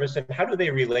ecosystem service, and how do they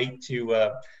relate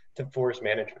to forest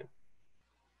management?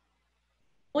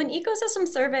 Well, an ecosystem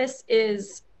service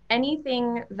is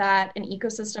anything that an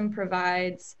ecosystem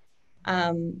provides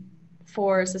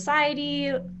for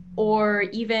society, or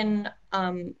even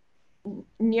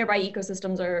nearby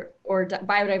ecosystems, or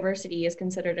biodiversity is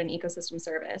considered an ecosystem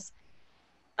service.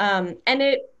 And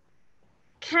it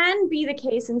can be the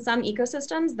case in some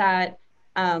ecosystems that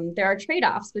there are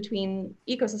trade-offs between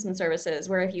ecosystem services,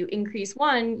 where if you increase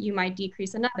one, you might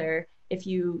decrease another. If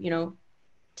you,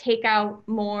 take out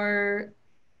more,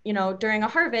 during a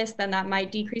harvest, then that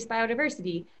might decrease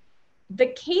biodiversity. The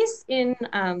case in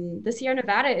the Sierra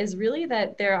Nevada is really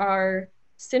that there are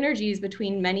synergies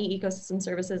between many ecosystem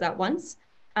services at once,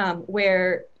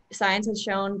 where science has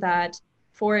shown that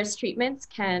forest treatments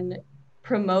can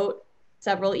promote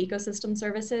several ecosystem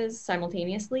services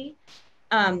simultaneously.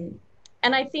 And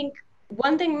I think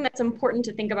one thing that's important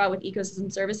to think about with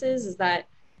ecosystem services is that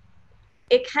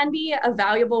it can be a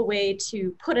valuable way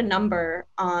to put a number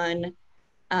on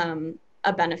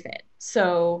a benefit.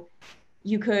 So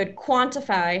you could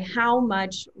quantify how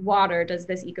much water does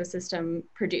this ecosystem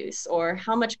produce, or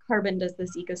how much carbon does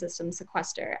this ecosystem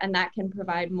sequester, and that can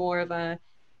provide more of a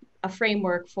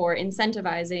framework for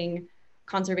incentivizing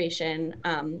conservation,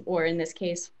 or in this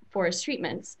case, forest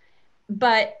treatments.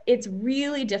 But it's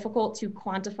really difficult to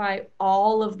quantify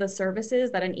all of the services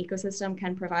that an ecosystem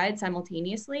can provide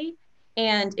simultaneously.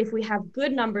 And if we have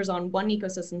good numbers on one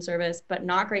ecosystem service, but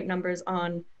not great numbers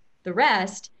on the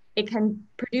rest, it can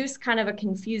produce kind of a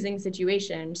confusing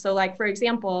situation. So like, for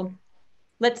example,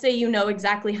 let's say you know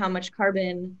exactly how much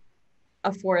carbon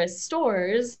a forest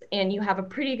stores, and you have a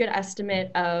pretty good estimate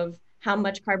of how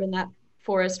much carbon that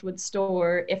forest would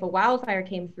store if a wildfire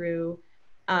came through.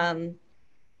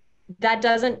 That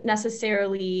doesn't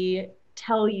necessarily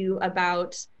tell you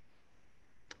about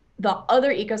the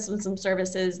other ecosystem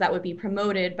services that would be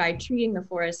promoted by treating the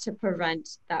forest to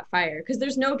prevent that fire, because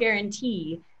there's no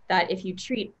guarantee that if you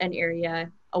treat an area,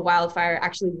 a wildfire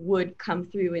actually would come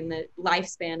through in the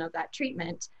lifespan of that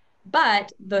treatment.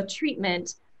 But the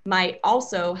treatment might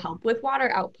also help with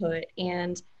water output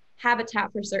and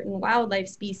habitat for certain wildlife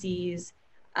species,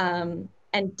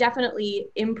 and definitely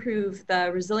improve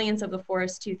the resilience of the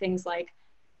forest to things like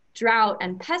drought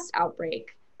and pest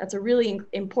outbreak. That's a really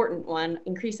important one,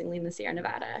 increasingly in the Sierra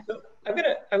Nevada. So I'm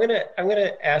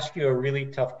gonna ask you a really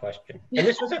tough question. And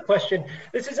this is a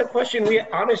question we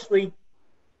honestly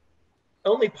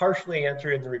only partially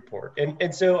answer in the report.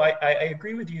 And so I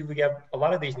agree with you. We have a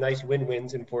lot of these nice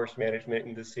win-wins in forest management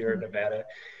in the Sierra Nevada.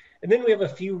 And then we have a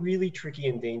few really tricky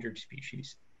endangered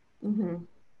species. Mm-hmm.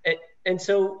 And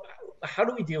so how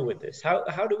do we deal with this?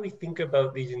 How do we think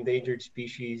about these endangered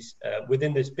species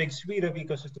within this big suite of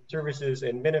ecosystem services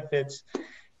and benefits?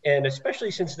 And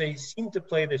especially since they seem to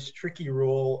play this tricky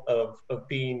role of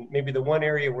being maybe the one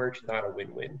area where it's not a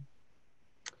win-win.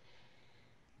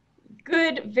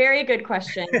 Good, very good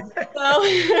question.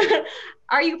 So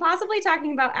Are you possibly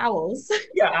talking about owls?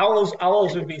 Yeah,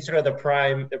 owls would be sort of the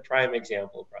prime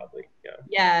example, probably.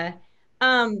 Yeah.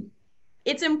 Yeah.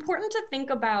 It's important to think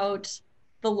about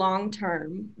the long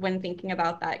term when thinking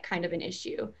about that kind of an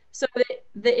issue. So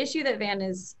the issue that Van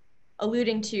is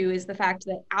alluding to is the fact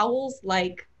that owls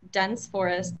like dense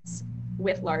forests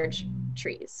with large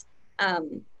trees.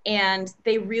 And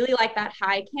they really like that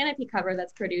high canopy cover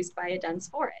that's produced by a dense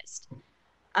forest.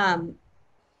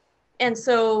 And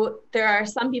so there are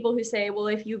some people who say, well,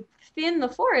 if you thin the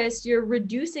forest, you're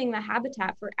reducing the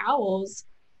habitat for owls.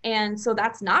 And so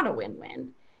that's not a win-win.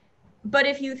 But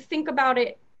if you think about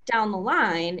it down the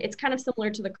line, it's kind of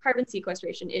similar to the carbon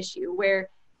sequestration issue, where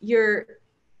you're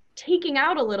taking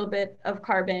out a little bit of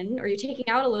carbon, or you're taking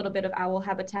out a little bit of owl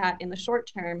habitat in the short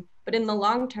term, but in the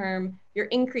long term, you're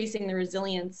increasing the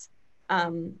resilience,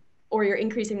 or you're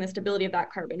increasing the stability of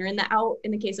that carbon. Or in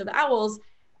the case of the owls,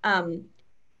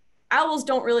 owls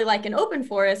don't really like an open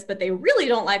forest, but they really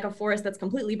don't like a forest that's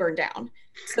completely burned down.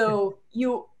 So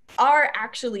you are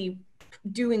actually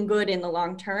doing good in the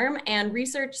long term. And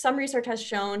some research has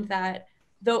shown that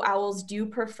though owls do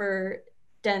prefer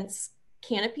dense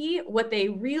canopy, what they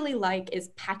really like is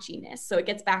patchiness. So it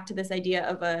gets back to this idea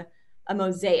of a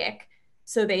mosaic.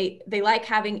 So they like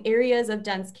having areas of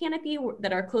dense canopy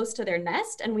that are close to their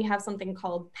nest. And we have something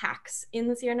called packs in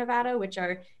the Sierra Nevada, which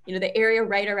are, the area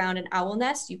right around an owl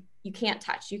nest, you can't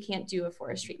touch, you can't do a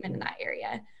forest treatment in that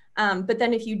area. But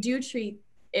then if you do treat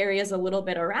areas a little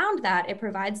bit around that, it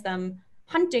provides them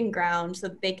hunting ground so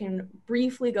that they can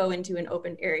briefly go into an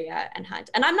open area and hunt.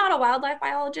 And I'm not a wildlife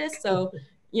biologist, so,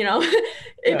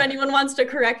 if anyone wants to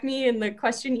correct me in the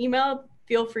question email,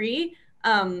 feel free.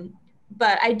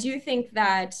 But I do think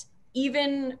that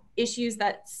even issues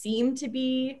that seem to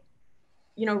be,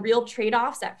 real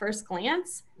trade-offs at first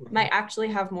glance might actually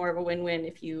have more of a win-win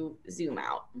if you zoom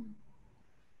out.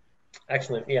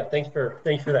 Excellent. Yeah, thanks for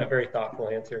that very thoughtful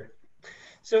answer.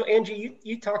 So Angie,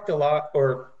 you talked a lot,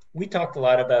 or we talked a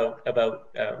lot about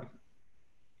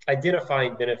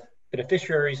identifying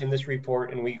beneficiaries in this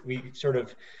report, and we sort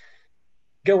of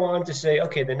go on to say,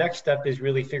 okay, the next step is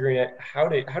really figuring out how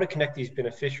to connect these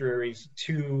beneficiaries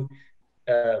to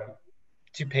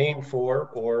paying for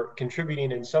or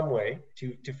contributing in some way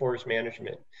to forest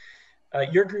management.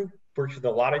 Your group works with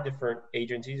a lot of different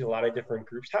agencies, a lot of different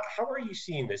groups. How are you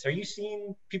seeing this? Are you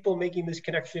seeing people making this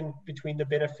connection between the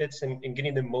benefits and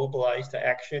getting them mobilized to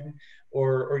action?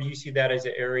 Or do you see that as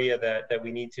an area that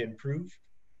we need to improve?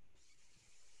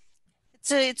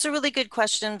 It's a really good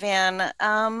question, Van.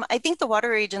 I think the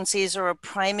water agencies are a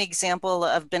prime example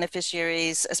of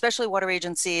beneficiaries, especially water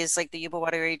agencies like the Yuba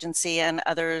Water Agency and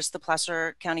others, the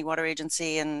Placer County Water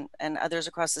Agency and others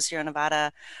across the Sierra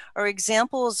Nevada, are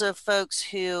examples of folks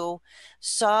who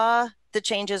saw the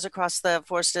changes across the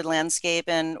forested landscape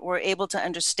and were able to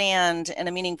understand in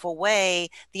a meaningful way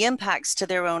the impacts to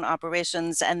their own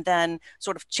operations, and then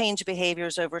sort of change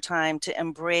behaviors over time to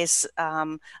embrace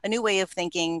a new way of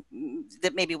thinking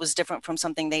that maybe was different from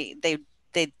something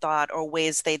they'd thought or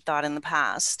ways they'd thought in the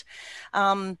past.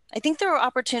 I think there are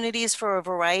opportunities for a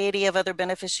variety of other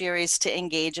beneficiaries to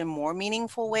engage in more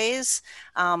meaningful ways.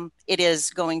 It is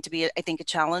going to be, I think, a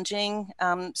challenging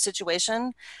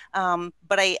situation.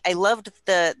 But I loved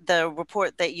the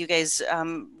report that you guys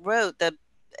wrote that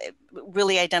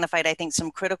really identified, I think,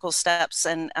 some critical steps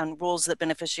and roles that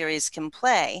beneficiaries can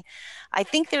play. I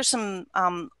think there's some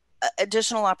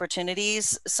additional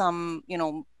opportunities, some,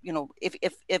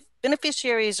 if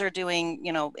beneficiaries are doing,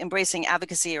 embracing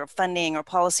advocacy or funding or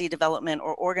policy development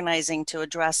or organizing to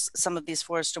address some of these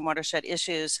forest and watershed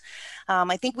issues,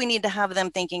 I think we need to have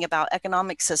them thinking about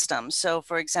economic systems. So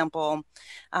for example,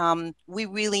 we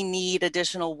really need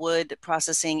additional wood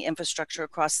processing infrastructure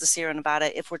across the Sierra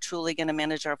Nevada if we're truly going to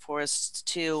manage our forests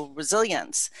to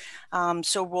resilience.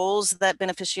 So roles that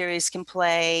beneficiaries can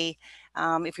play,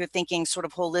 if you're thinking sort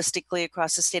of holistically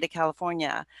across the state of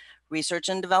California, research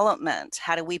and development,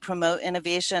 how do we promote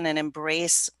innovation and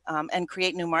embrace and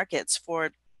create new markets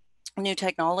for new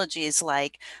technologies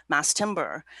like mass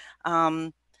timber?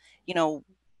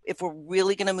 If we're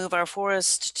really going to move our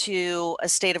forest to a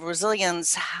state of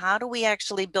resilience, how do we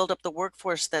actually build up the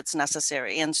workforce that's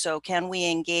necessary? And so can we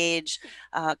engage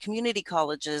community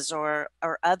colleges or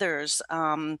others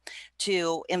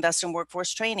to invest in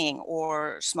workforce training,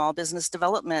 or small business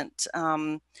development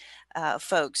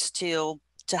folks to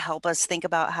help us think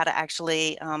about how to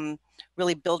actually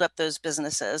really build up those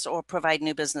businesses or provide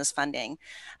new business funding.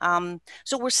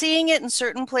 So we're seeing it in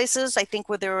certain places, I think,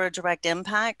 where there are direct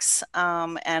impacts.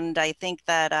 And I think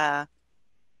that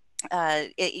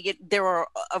there are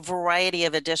a variety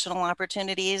of additional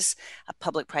opportunities,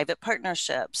 public-private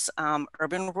partnerships,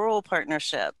 urban-rural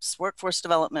partnerships, workforce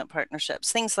development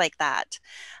partnerships, things like that.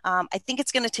 I think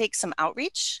it's going to take some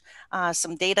outreach,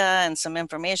 some data and some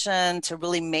information to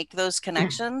really make those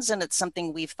connections, and it's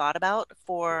something we've thought about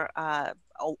for a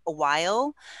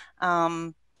while,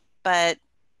 but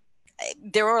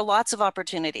there are lots of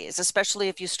opportunities, especially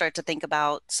if you start to think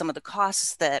about some of the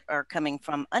costs that are coming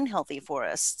from unhealthy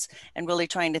forests, and really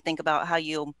trying to think about how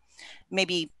you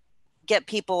maybe get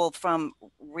people from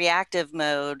reactive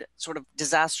mode, sort of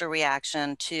disaster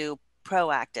reaction, to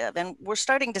proactive. And we're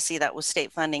starting to see that with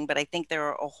state funding, but I think there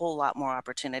are a whole lot more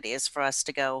opportunities for us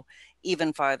to go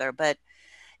even farther. But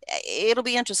it'll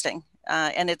be interesting,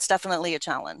 and it's definitely a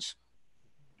challenge.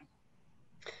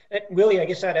 Willie, I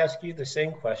guess I'd ask you the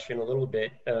same question a little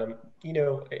bit. You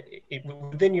know,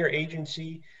 within your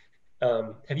agency,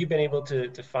 have you been able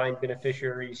to find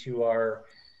beneficiaries who are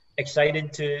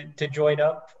excited to join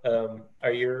up?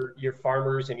 Are your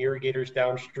farmers and irrigators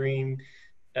downstream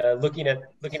looking at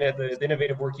the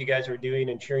innovative work you guys are doing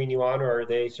and cheering you on, or are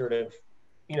they sort of,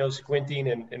 you know, squinting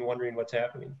and wondering what's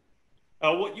happening?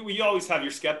 Well, you always have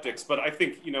your skeptics, but I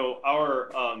think, you know,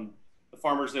 our the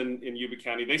farmers in Yuba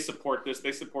County, they support this.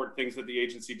 They support things that the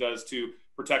agency does to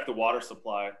protect the water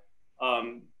supply.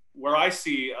 Where I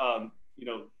see, you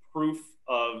know, proof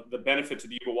of the benefit to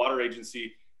the Yuba Water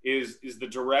Agency is the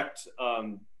direct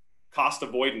cost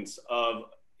avoidance of,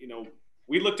 you know,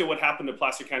 we looked at what happened to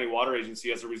Placer County Water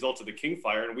Agency as a result of the King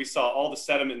Fire, and we saw all the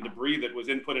sediment and debris that was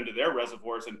input into their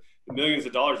reservoirs and the millions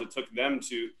of dollars it took them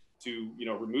to you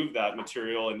know, remove that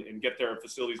material and get their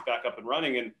facilities back up and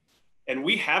running. And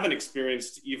we haven't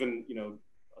experienced even, you know,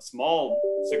 a small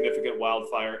significant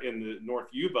wildfire in the North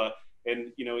Yuba.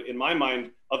 And, you know, in my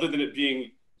mind, other than it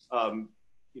being,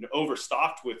 you know,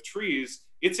 overstocked with trees,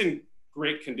 it's in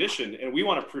great condition, and we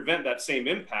want to prevent that same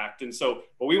impact. And so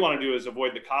what we want to do is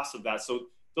avoid the cost of that. So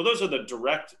those are the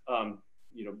direct,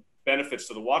 you know, benefits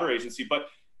to the water agency. But,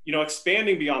 you know,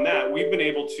 expanding beyond that, we've been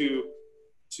able to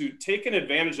take an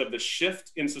advantage of the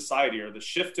shift in society or the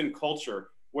shift in culture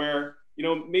where, you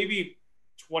know, maybe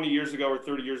 20 years ago or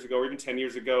 30 years ago or even 10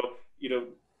 years ago, you know,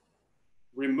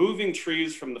 removing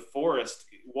trees from the forest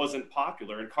wasn't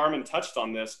popular. And Carmen touched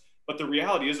on this, but the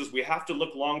reality is we have to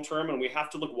look long-term and we have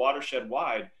to look watershed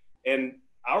wide. And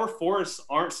our forests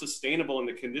aren't sustainable in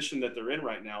the condition that they're in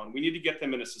right now. And we need to get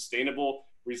them in a sustainable,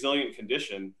 resilient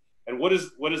condition. And what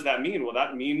does that mean? Well,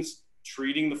 that means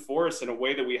treating the forests in a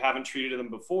way that we haven't treated them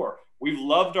before. We've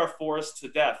loved our forests to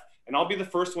death. And I'll be the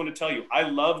first one to tell you, I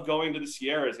love going to the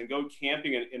Sierras and go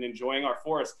camping and enjoying our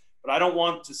forests, but I don't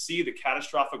want to see the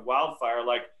catastrophic wildfire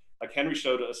like Henry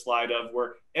showed a slide of,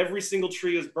 where every single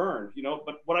tree is burned, you know.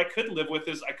 But what I could live with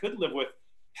is I could live with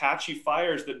patchy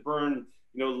fires that burn,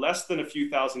 you know, less than a few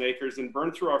thousand acres and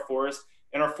burn through our forests,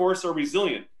 and our forests are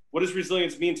resilient. What does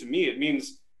resilience mean to me? It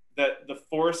means that the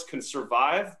forest can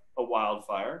survive a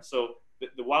wildfire. So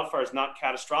the wildfire is not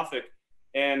catastrophic,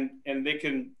 and they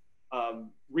can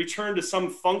return to some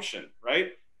function,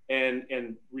 right?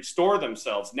 And restore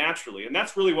themselves naturally. And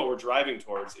that's really what we're driving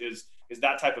towards is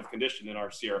that type of condition in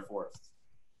our Sierra forests.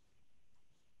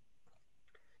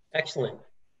 Excellent.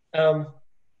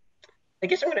 I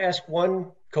guess I'm going to ask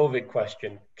one COVID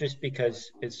question, just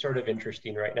because it's sort of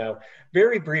interesting right now.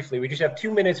 Very briefly, we just have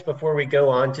 2 minutes before we go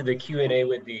on to the Q&A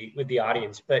with the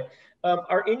audience. But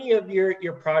are any of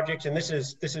your projects, and this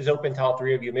is open to all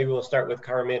three of you. Maybe we'll start with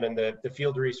Carmen on the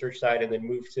field research side, and then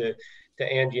move to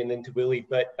Angie, and then to Willie.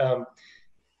 But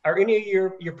are any of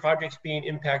your projects being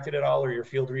impacted at all, or your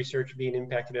field research being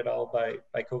impacted at all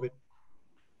by COVID?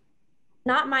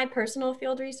 Not my personal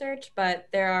field research, but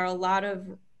there are a lot of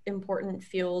important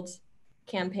field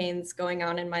campaigns going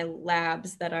on in my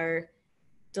labs that are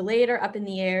delayed or up in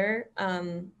the air.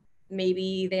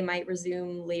 Maybe they might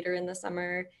resume later in the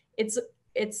summer.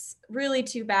 It's really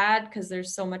too bad because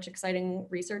there's so much exciting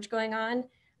research going on.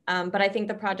 But I think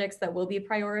the projects that will be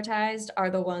prioritized are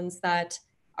the ones that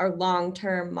are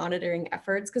long-term monitoring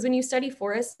efforts. Because when you study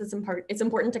forests, it's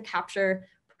important to capture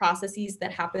processes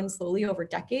that happen slowly over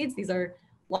decades. These are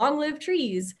long-lived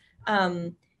trees.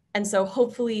 And so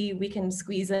hopefully we can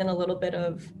squeeze in a little bit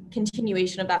of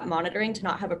continuation of that monitoring to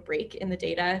not have a break in the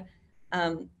data.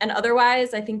 And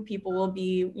otherwise, I think people will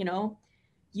be, you know,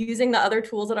 using the other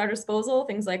tools at our disposal,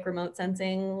 things like remote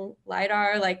sensing,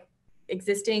 LiDAR, like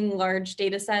existing large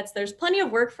data sets. There's plenty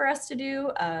of work for us to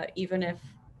do, even if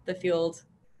the field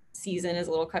season is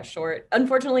a little cut short.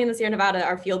 Unfortunately, in the Sierra Nevada,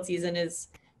 our field season is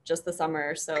just the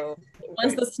summer. So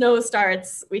once the snow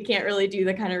starts, we can't really do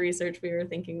the kind of research we were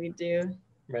thinking we'd do.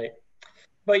 Right.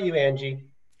 What about you, Angie?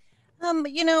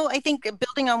 I think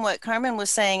building on what Carmen was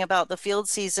saying about the field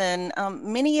season,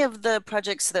 many of the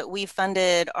projects that we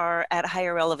funded are at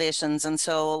higher elevations, and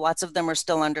so lots of them are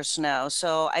still under snow.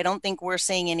 So I don't think we're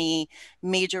seeing any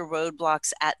major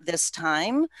roadblocks at this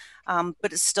time,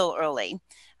 but it's still early.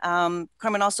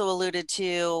 Carmen also alluded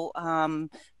to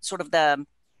sort of the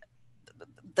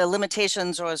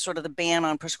limitations or sort of the ban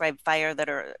on prescribed fire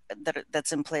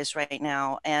that's in place right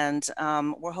now, and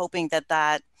we're hoping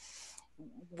that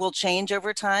will change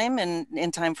over time and in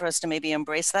time for us to maybe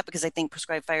embrace that, because I think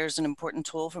prescribed fire is an important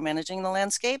tool for managing the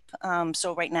landscape.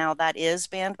 So right now that is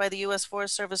banned by the U.S.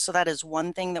 Forest Service. So that is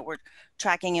one thing that we're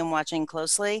tracking and watching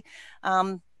closely.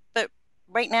 But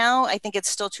right now, I think it's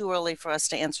still too early for us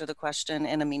to answer the question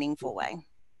in a meaningful way.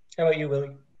 How about you,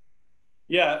 Willie?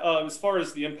 Yeah, as far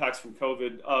as the impacts from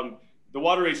COVID, the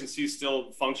water agency is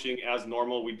still functioning as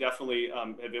normal. We definitely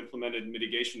have implemented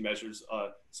mitigation measures,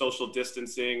 social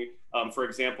distancing. For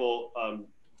example,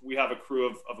 we have a crew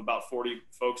of about 40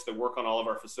 folks that work on all of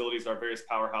our facilities, our various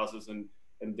powerhouses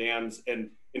and dams.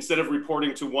 And instead of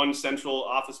reporting to one central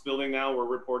office building now, we're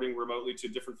reporting remotely to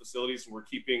different facilities, and we're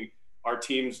keeping our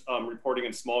teams reporting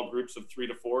in small groups of 3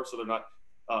 to 4, so they're not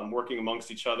working amongst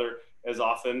each other as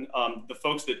often. The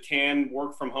folks that can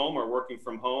work from home are working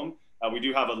from home. We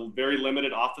do have a very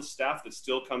limited office staff that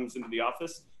still comes into the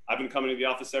office. I've been coming to the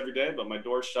office every day, but my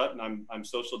door's shut and I'm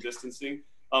social distancing.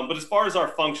 But as far as our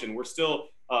function, we're still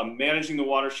managing the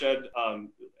watershed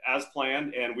as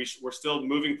planned, and we're still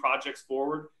moving projects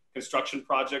forward, construction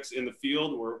projects in the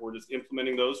field. We're just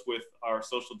implementing those with our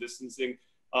social distancing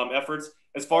efforts.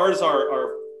 As far as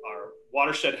our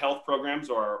watershed health programs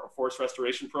or our forest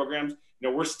restoration programs,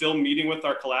 we're still meeting with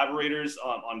our collaborators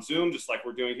on Zoom, just like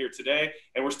we're doing here today,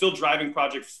 and we're still driving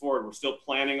projects forward. We're still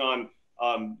planning on,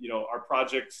 our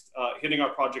projects, hitting our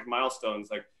project milestones,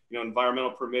 like,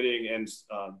 environmental permitting and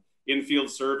in-field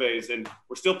surveys, and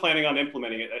we're still planning on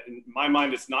implementing it. In my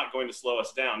mind, it's not going to slow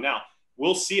us down. Now,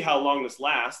 we'll see how long this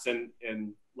lasts, and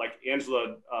like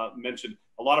Angela mentioned,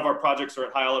 a lot of our projects are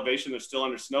at high elevation. They're still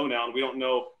under snow now, and we don't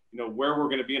know where we're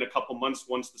going to be in a couple months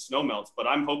once the snow melts, but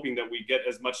I'm hoping that we get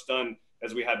as much done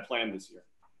as we had planned this year.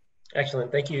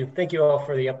 Excellent. Thank you. Thank you all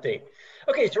for the update.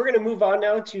 Okay, so we're going to move on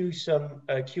now to some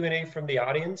Q&A from the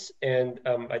audience. And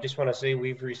I just want to say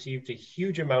we've received a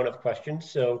huge amount of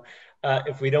questions. So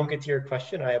if we don't get to your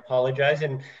question, I apologize.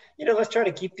 And, let's try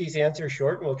to keep these answers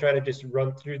short, and we'll try to just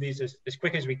run through these as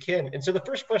quick as we can. And so the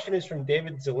first question is from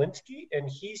David Zielinski, and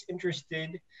he's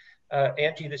interested,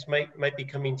 Angie, this might be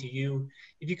coming to you.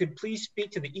 If you could please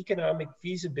speak to the economic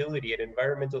feasibility and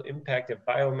environmental impact of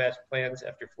biomass plants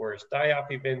after forest die-off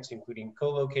events, including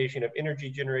co-location of energy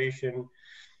generation,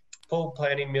 pole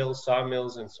planting mills,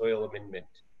 sawmills, and soil amendment.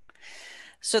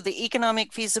 So the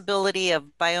economic feasibility of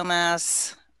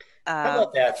biomass how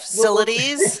about that?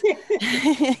 facilities.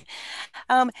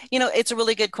 It's a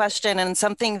really good question, and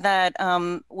something that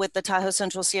with the Tahoe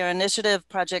Central Sierra Initiative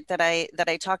project that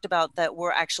I talked about, that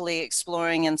we're actually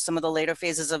exploring in some of the later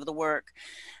phases of the work.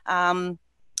 I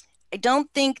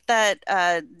don't think that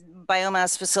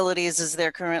biomass facilities as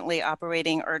they're currently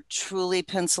operating are truly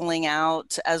penciling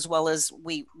out as well as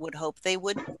we would hope they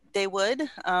would.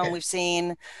 We've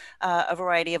seen a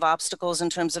variety of obstacles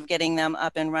in terms of getting them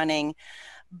up and running.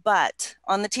 But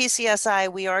on the TCSI,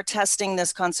 we are testing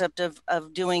this concept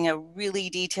of doing a really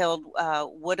detailed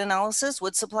wood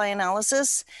supply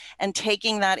analysis, and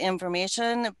taking that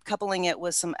information, coupling it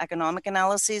with some economic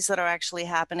analyses that are actually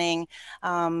happening,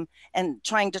 and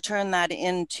trying to turn that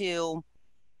into,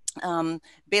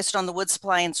 based on the wood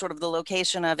supply and sort of the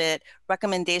location of it,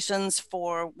 recommendations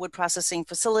for wood processing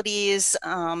facilities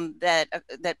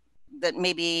that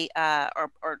maybe are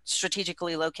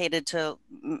strategically located to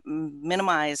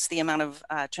minimize the amount of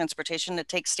transportation it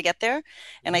takes to get there.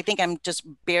 And I think I'm just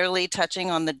barely touching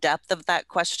on the depth of that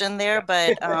question there,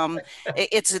 but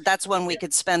that's one we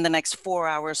could spend the next 4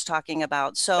 hours talking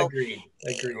about. So Agreed.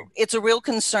 It's a real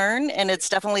concern, and it's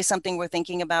definitely something we're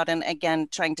thinking about, and again,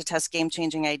 trying to test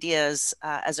game-changing ideas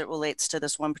as it relates to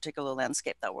this one particular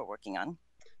landscape that we're working on.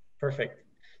 Perfect.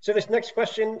 So this next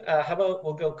question, how about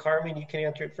we'll go Carmen, you can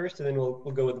answer it first, and then we'll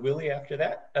go with Willie after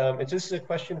that. And so this is a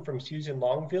question from Susan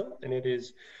Longville, and it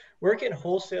is, where can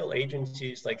wholesale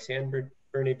agencies like San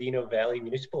Bernardino Valley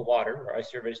Municipal Water, where I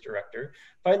serve as director,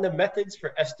 find the methods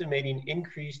for estimating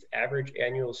increased average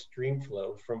annual stream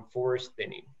flow from forest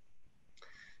thinning?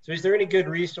 So is there any good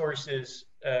resources,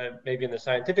 maybe in the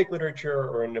scientific literature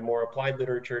or in the more applied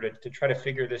literature, to try to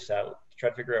figure this out, to try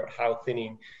to figure out how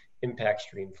thinning impacts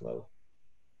stream flow?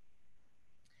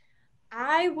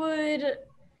 I would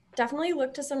definitely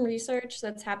look to some research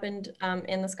that's happened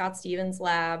in the Scott Stevens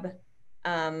lab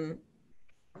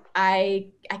I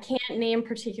can't name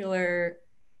particular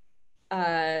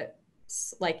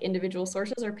like individual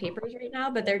sources or papers right now,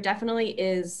 but there definitely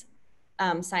is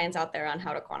science out there on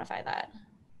how to quantify that.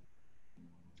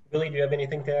 Willie, do you have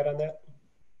anything to add on that?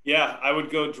 Yeah, I would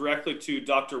go directly to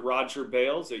Dr. Roger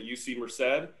Bales at UC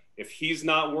Merced. If he's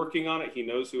not working on it, he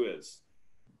knows who is.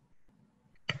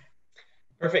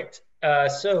 Perfect.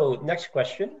 So next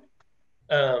question.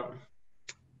 I'll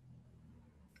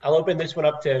open this one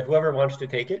up to whoever wants to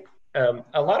take it.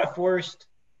 A lot of forests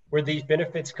where these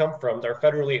benefits come from are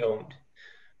federally owned.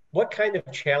 What kind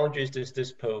of challenges does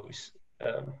this pose?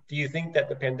 Do you think that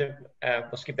the pandemic,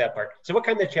 we'll skip that part. So what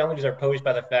kind of challenges are posed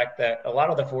by the fact that a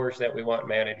lot of the forests that we want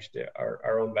managed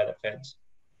are owned by the feds?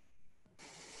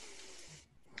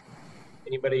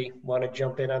 Anybody want to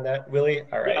jump in on that? Willie?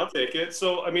 All right. Yeah, I'll take it.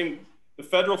 So, I mean, the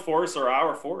federal forests are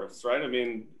our forests, right? I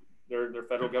mean, they're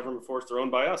federal government forests, they're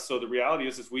owned by us. So the reality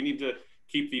is we need to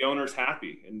keep the owners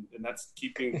happy, and that's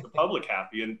keeping the public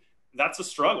happy. And that's a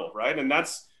struggle, right? And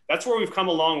that's where we've come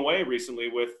a long way recently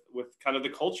with kind of the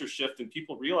culture shift and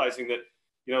people realizing that,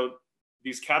 you know,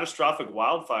 these catastrophic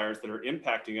wildfires that are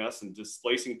impacting us and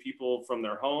displacing people from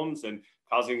their homes and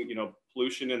causing, you know,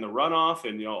 pollution in the runoff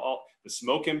and, you know, all the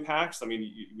smoke impacts. I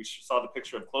mean, we saw the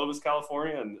picture of Clovis,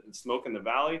 California, and smoke in the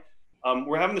valley.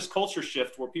 We're having this culture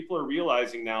shift where people are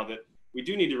realizing now that we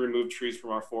do need to remove trees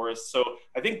from our forests. So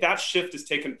I think that shift has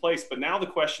taken place. But now the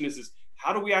question is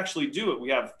how do we actually do it? We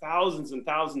have thousands and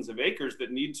thousands of acres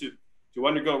that need to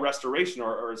undergo restoration,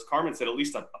 or as Carmen said, at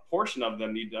least a portion of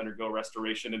them need to undergo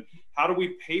restoration. And how do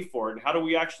we pay for it? And how do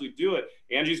we actually do it?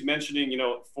 Angie's mentioning, you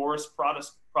know, forest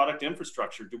product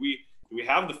infrastructure. Do we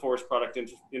have the forest product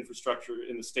infrastructure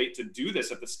in the state to do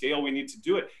this at the scale we need to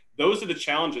do it? Those are the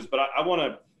challenges. But I want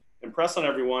to impress on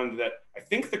everyone that I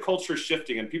think the culture is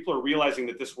shifting and people are realizing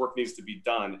that this work needs to be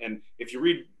done. And if you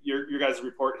read your guys'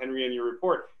 report, Henry, and your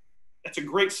report, that's a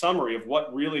great summary of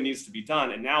what really needs to be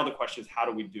done. And now the question is, how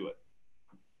do we do it?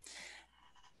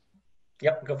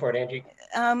 Yep, go for it, Angie.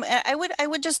 I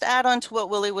would just add on to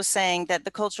what Willie was saying, that the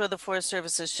culture of the Forest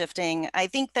Service is shifting. I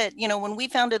think that, you know, when we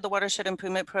founded the Watershed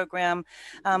Improvement Program,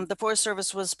 the Forest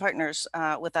Service was partners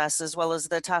with us, as well as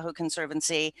the Tahoe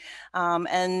Conservancy.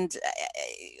 And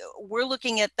we're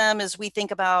looking at them as we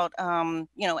think about,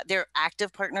 you know, they're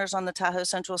active partners on the Tahoe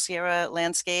Central Sierra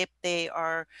landscape. They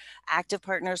are active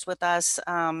partners with us.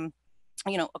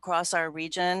 You know, across our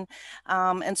region.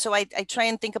 And so I try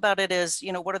and think about it as,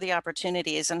 you know, what are the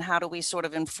opportunities and how do we sort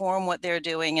of inform what they're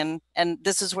doing? And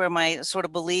this is where my sort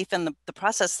of belief in the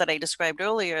process that I described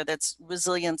earlier, that's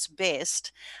resilience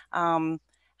based. How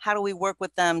do we work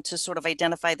with them to sort of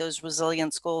identify those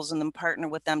resilience goals and then partner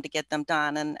with them to get them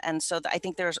done? And so I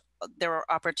think there are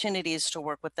opportunities to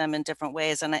work with them in different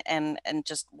ways. And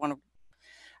just want to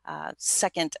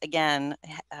second again,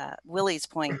 Willie's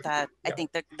point that I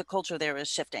think that the culture there is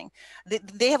shifting.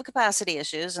 They have capacity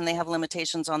issues and they have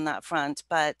limitations on that front,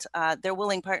 but they're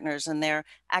willing partners and they're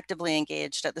actively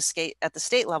engaged at the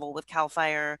state level with CAL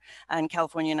FIRE and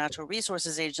California Natural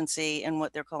Resources Agency in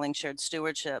what they're calling shared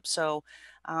stewardship. So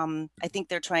I think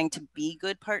they're trying to be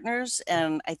good partners,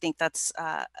 and I think that's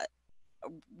a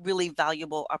really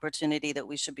valuable opportunity that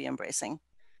we should be embracing.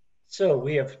 So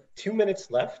we have 2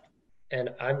 minutes left, and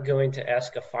I'm going to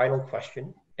ask a final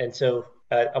question. And so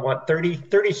I want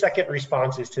 30-second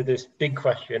responses to this big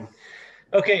question.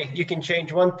 Okay, you can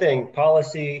change one thing,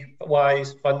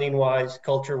 policy-wise, funding-wise,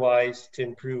 culture-wise, to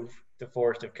improve the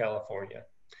forest of California.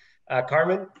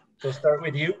 Carmen, we'll start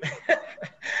with you.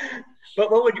 But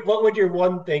what would your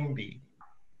one thing be?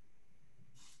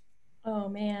 Oh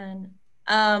man.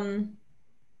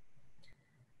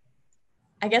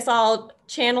 I guess I'll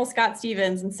channel Scott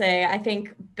Stevens and say, I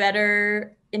think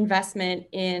better investment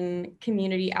in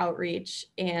community outreach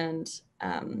and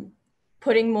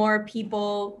putting more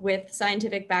people with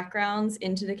scientific backgrounds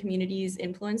into the communities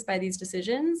influenced by these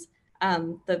decisions.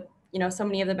 So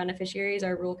many of the beneficiaries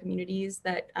are rural communities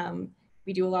that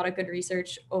we do a lot of good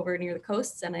research over near the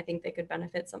coasts, and I think they could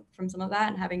benefit from some of that,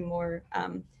 and having more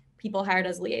people hired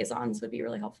as liaisons would be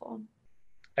really helpful.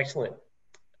 Excellent.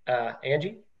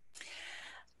 Angie?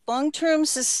 Long-term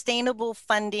sustainable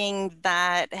funding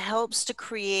that helps to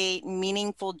create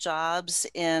meaningful jobs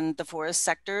in the forest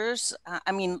sectors.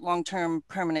 I mean, long-term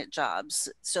permanent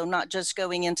jobs. So not just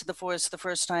going into the forest the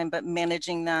first time, but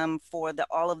managing them for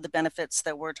all of the benefits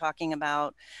that we're talking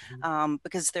about,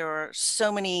 because there are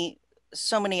so many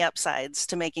upsides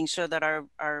to making sure that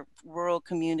our rural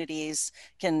communities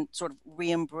can sort of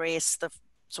re-embrace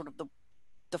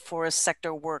the forest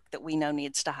sector work that we know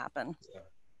needs to happen. Yeah.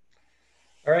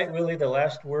 All right, Willie, the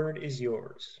last word is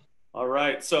yours. All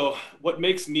right. So what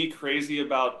makes me crazy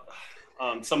about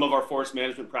some of our forest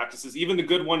management practices, even the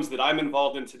good ones that I'm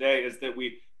involved in today, is that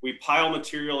we pile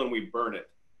material and we burn it.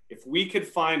 If we could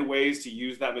find ways to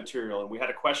use that material, and we had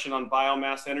a question on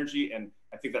biomass energy, and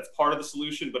I think that's part of the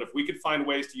solution, but if we could find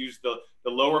ways to use the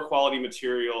lower quality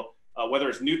material, whether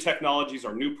it's new technologies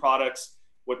or new products,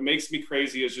 what makes me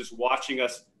crazy is just watching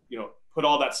us, put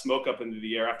all that smoke up into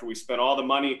the air after we spent all the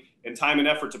money and time and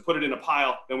effort to put it in a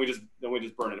pile, then we just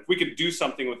burn it. If we could do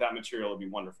something with that material, it'd be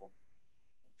wonderful.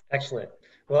 Excellent.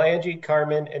 Well, Angie,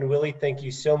 Carmen, and Willie, thank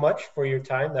you so much for your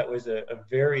time. That was a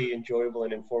very enjoyable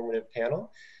and informative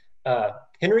panel.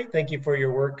 Henry, thank you for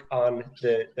your work on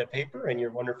the paper and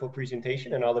your wonderful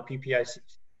presentation, and all the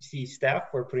PPIC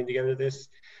staff for putting together this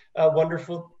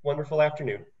wonderful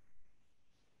afternoon.